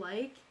leather you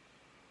like,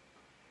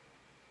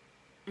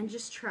 and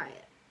just try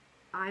it.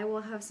 I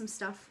will have some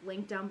stuff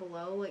linked down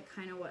below, like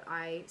kind of what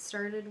I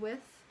started with.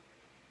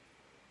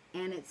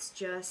 And it's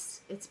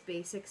just, it's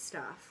basic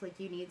stuff. Like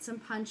you need some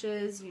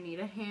punches, you need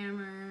a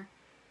hammer.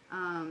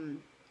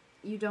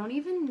 You don't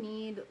even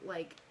need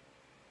like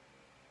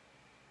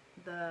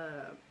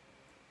the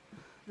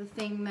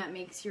thing that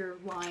makes your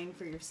line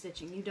for your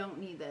stitching. You don't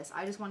need this.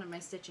 I just wanted my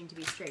stitching to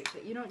be straight,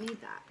 but you don't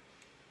need that.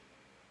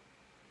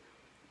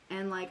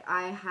 And like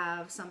I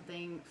have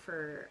something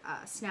for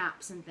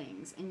snaps and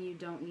things, and you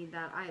don't need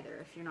that either.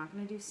 If you're not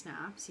going to do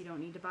snaps, you don't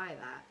need to buy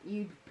that.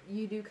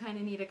 You do kind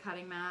of need a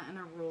cutting mat and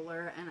a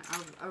ruler and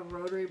a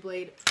rotary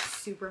blade,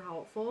 super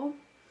helpful.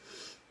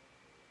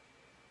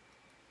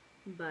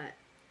 But,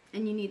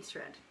 and you need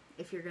thread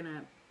if you're going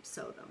to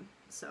sew them.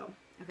 So,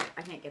 okay,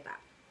 I can't get that.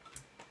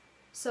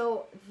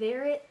 So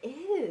there it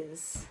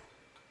is.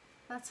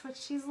 That's what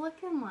she's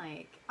looking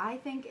like. I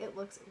think it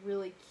looks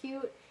really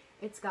cute.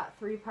 It's got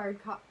three card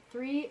pockets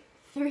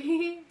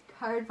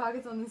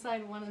on the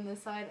side, one on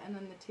this side, and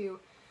then the 2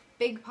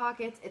 big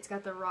pockets. It's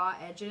got the raw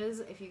edges.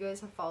 If you guys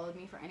have followed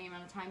me for any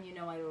amount of time, you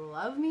know I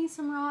love me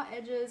some raw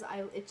edges.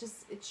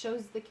 It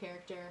shows the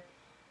character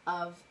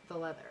of the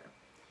leather.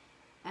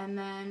 And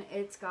then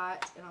it's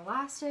got an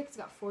elastic. It's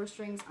got 4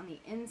 strings on the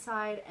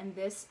inside, and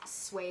this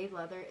suede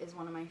leather is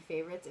one of my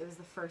favorites. It was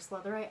the first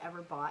leather I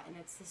ever bought, and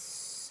it's the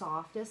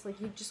softest.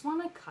 Like, you just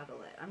want to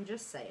cuddle it. I'm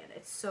just saying.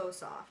 It's so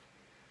soft.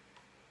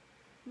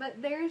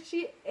 But there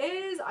she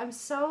is. I'm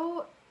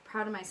so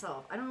proud of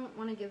myself. I don't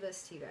want to give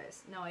this to you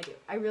guys. No, I do.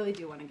 I really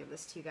do want to give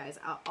this to you guys.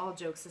 All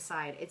jokes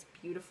aside, it's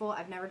beautiful.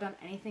 I've never done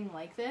anything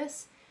like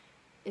this.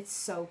 It's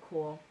so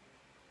cool.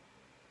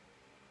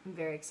 I'm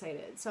very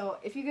excited. So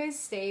if you guys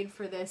stayed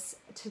for this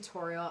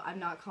tutorial, I'm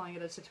not calling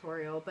it a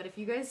tutorial, but if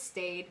you guys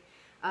stayed,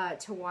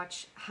 to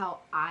watch how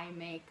I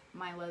make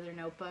my leather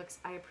notebooks.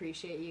 I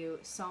appreciate you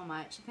so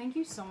much. Thank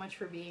you so much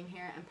for being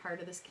here and part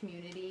of this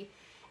community.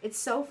 It's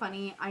so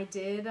funny. I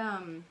did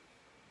an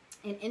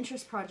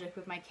interest project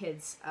with my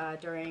kids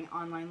during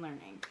online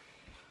learning,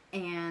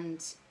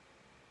 and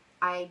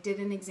I did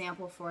an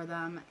example for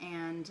them,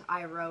 and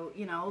I wrote,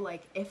 you know,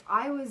 like, if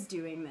I was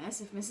doing this,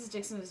 if Mrs.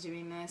 Dixon was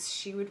doing this,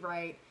 she would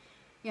write,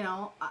 you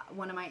know,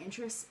 one of my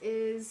interests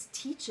is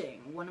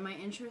teaching, one of my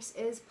interests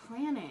is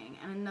planning,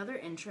 and another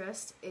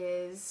interest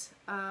is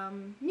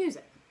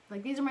music.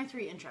 Like, these are my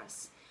 3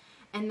 interests.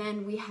 And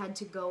then we had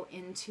to go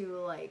into,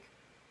 like,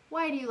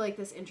 why do you like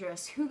this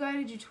interest? Who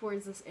guided you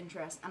towards this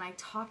interest? And I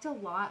talked a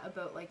lot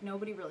about, like,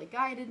 nobody really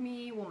guided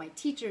me. Well, my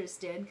teachers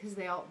did, because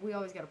we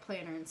always got a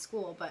planner in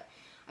school, but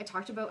I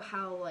talked about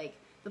how, like,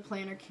 the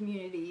planner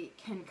community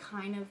can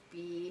kind of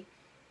be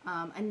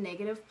a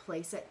negative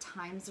place at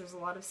times. There's a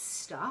lot of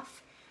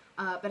stuff.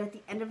 But at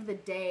the end of the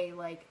day,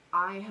 like,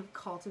 I have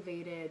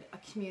cultivated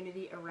a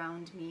community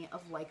around me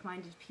of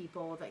like-minded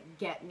people that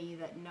get me,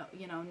 that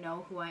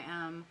know who I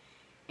am,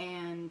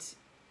 and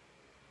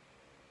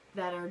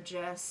that are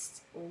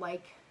just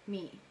like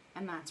me.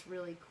 And that's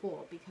really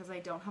cool, because I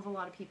don't have a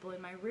lot of people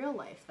in my real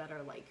life that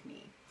are like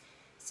me.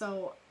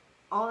 So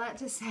all that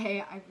to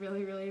say, I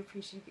really, really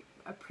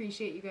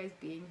appreciate you guys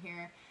being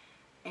here,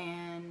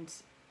 and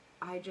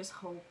I just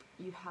hope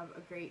you have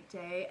a great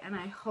day, and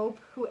I hope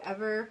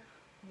whoever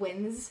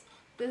wins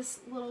this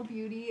little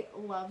beauty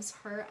loves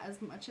her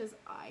as much as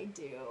I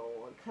do,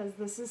 because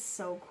this is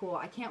so cool.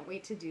 I can't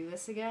wait to do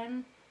this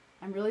again.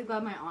 I'm really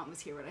glad my aunt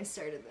was here when I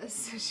started this,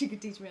 so she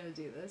could teach me how to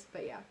do this.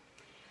 But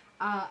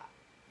yeah,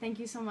 thank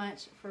you so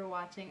much for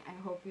watching. I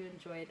hope you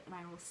enjoyed, and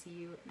I will see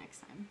you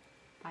next time.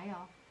 Bye,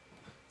 y'all.